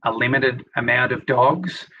keep a limited amount of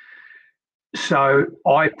dogs. So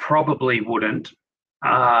I probably wouldn't.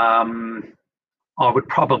 I would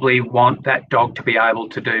probably want that dog to be able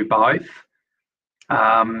to do both.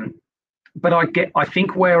 But I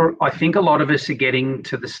think a lot of us are getting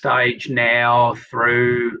to the stage now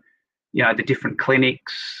through, the different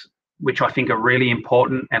clinics, which I think are really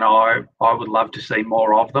important, and I would love to see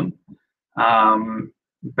more of them.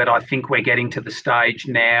 But I think we're getting to the stage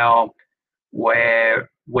now where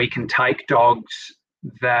we can take dogs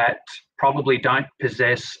that probably don't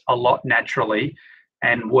possess a lot naturally,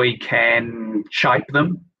 and we can shape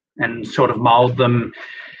them and sort of mould them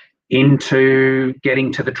into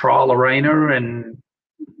getting to the trial arena and,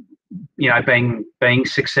 being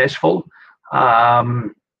successful.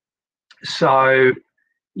 So,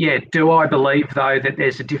 yeah, do I believe, though, that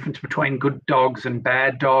there's a difference between good dogs and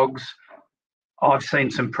bad dogs? I've seen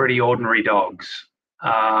some pretty ordinary dogs.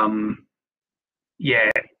 Yeah,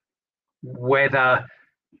 whether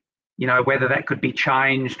that could be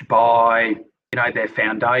changed by, their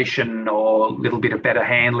foundation or a little bit of better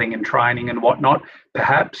handling and training and whatnot,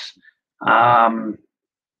 perhaps.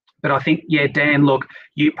 But I think, yeah, Dan, look,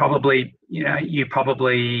 you probably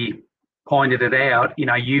pointed it out,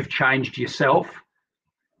 you've changed yourself.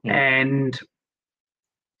 Yeah. And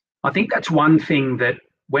I think that's one thing that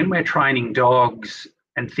when we're training dogs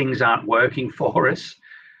and things aren't working for us,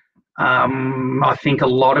 I think a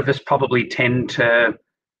lot of us probably tend to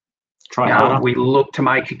we look to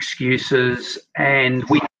make excuses, and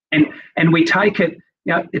we take it.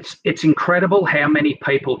 It's incredible how many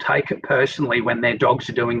people take it personally when their dogs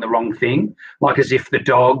are doing the wrong thing, like as if the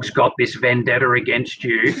dog's got this vendetta against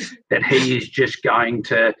you that he's going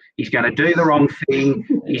to do the wrong thing.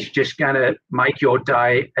 He's just going to make your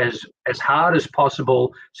day as hard as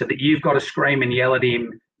possible so that you've got to scream and yell at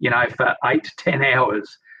him, for 8 to 10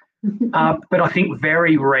 hours. But I think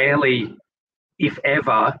very rarely, if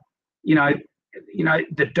ever,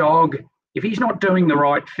 the dog, if he's not doing the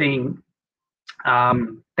right thing,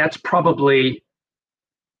 that's probably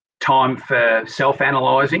time for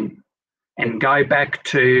self-analysing and go back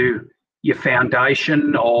to your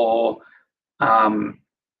foundation, or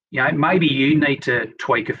maybe you need to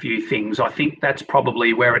tweak a few things. I think that's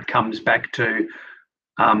probably where it comes back to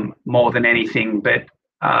more than anything. But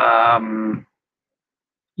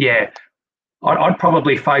yeah, I'd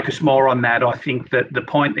probably focus more on that. I think that the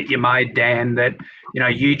point that you made, Dan, that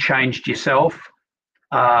you changed yourself,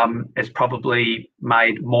 has probably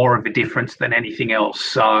made more of a difference than anything else.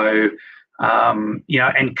 So,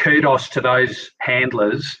 and kudos to those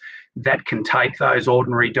handlers that can take those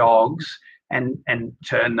ordinary dogs and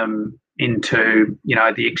turn them into,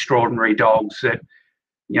 the extraordinary dogs that,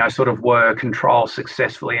 sort of work and trial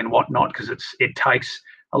successfully and whatnot, because it takes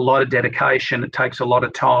a lot of dedication. It takes a lot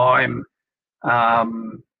of time,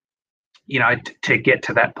 to get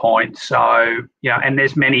to that point. So, and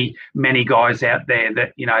there's many guys out there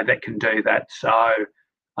that, that can do that. So,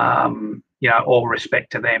 all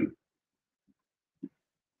respect to them.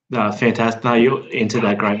 No, fantastic. No, you're into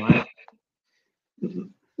that, great, mate.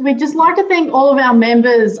 We'd just like to thank all of our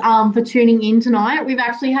members for tuning in tonight. We've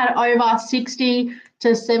actually had over 60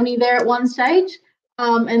 to 70 there at one stage.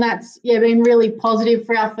 And that's been really positive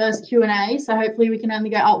for our first Q&A. So hopefully we can only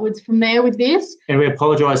go upwards from there with this. And we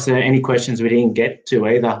apologise for any questions we didn't get to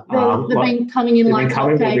either. They've been coming in like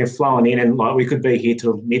they've been flowing in, and we could be here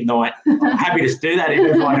till midnight. I'm happy to do that if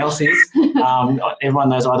everyone else is. Everyone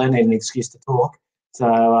knows I don't need an excuse to talk.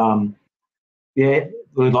 So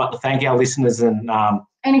we'd like to thank our listeners and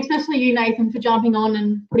And especially you, Nathan, for jumping on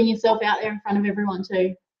and putting yourself out there in front of everyone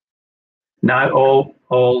too. No,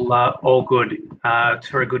 all good. It's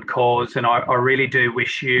for a good cause, and I really do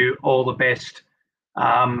wish you all the best.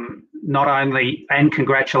 Not only, and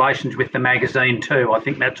congratulations with the magazine too. I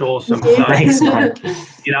think that's awesome. So, Thanks, mate.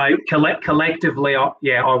 you know, collectively,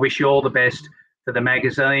 I wish you all the best for the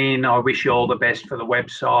magazine. I wish you all the best for the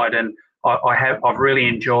website, and I've really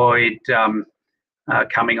enjoyed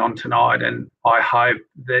coming on tonight, and I hope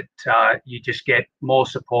that you just get more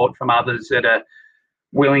support from others that are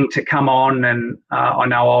willing to come on, and I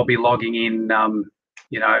know I'll be logging in,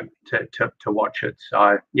 you know, to watch it.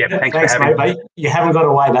 So yeah, thanks for having me. Mate. You haven't got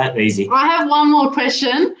away that easy. I have one more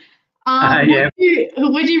question. Yeah.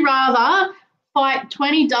 Would you rather fight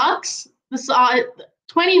 20 ducks,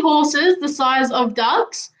 20 horses the size of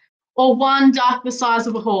ducks, or one duck the size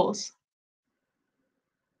of a horse?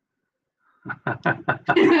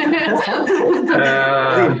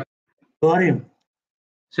 Got him.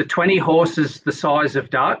 So 20 horses the size of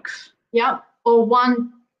ducks. Yep, or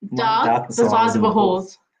one duck the size of a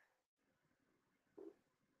horse.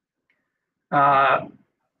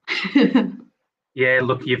 Yeah,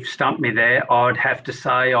 look, you've stumped me there. I'd have to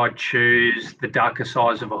say I'd choose the duck the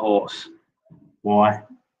size of a horse. Why?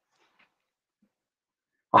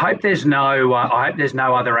 I hope there's no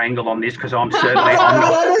other angle on this, because I'm certainly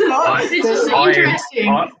It's just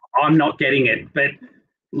interesting. I'm not getting it. But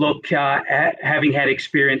look, having had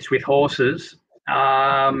experience with horses,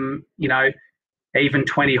 you know, even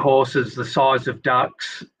 20 horses the size of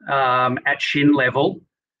ducks at shin level,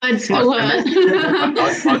 I'd still hurt.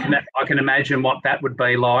 I can imagine what that would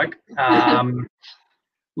be like.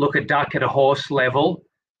 Look, a duck at a horse level,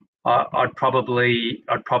 I'd probably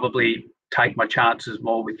take my chances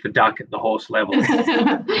more with the duck at the horse level.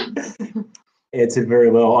 It's very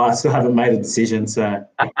well. I still haven't made a decision, so.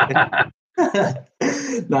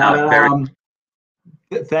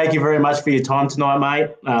 Thank you very much for your time tonight, mate.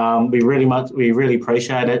 We really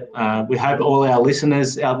appreciate it. We hope all our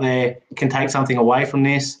listeners out there can take something away from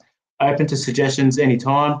this. Open to suggestions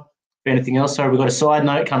anytime. If anything else, sorry, we've got a side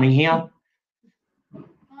note coming here.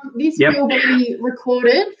 This will be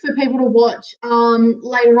recorded for people to watch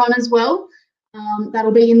later on as well.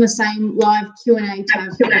 That'll be in the same live Q&A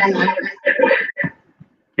tab.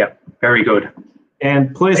 Yep, very good.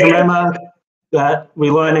 And please remember that we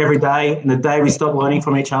learn every day, and the day we stop learning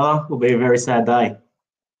from each other will be a very sad day.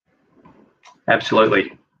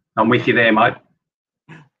 Absolutely. I'm with you there, mate.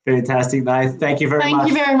 Fantastic, mate. Thank you very much. Thank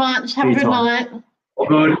you very much. Have a good night. All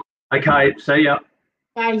good. Okay, see ya.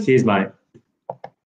 Bye. Cheers, mate.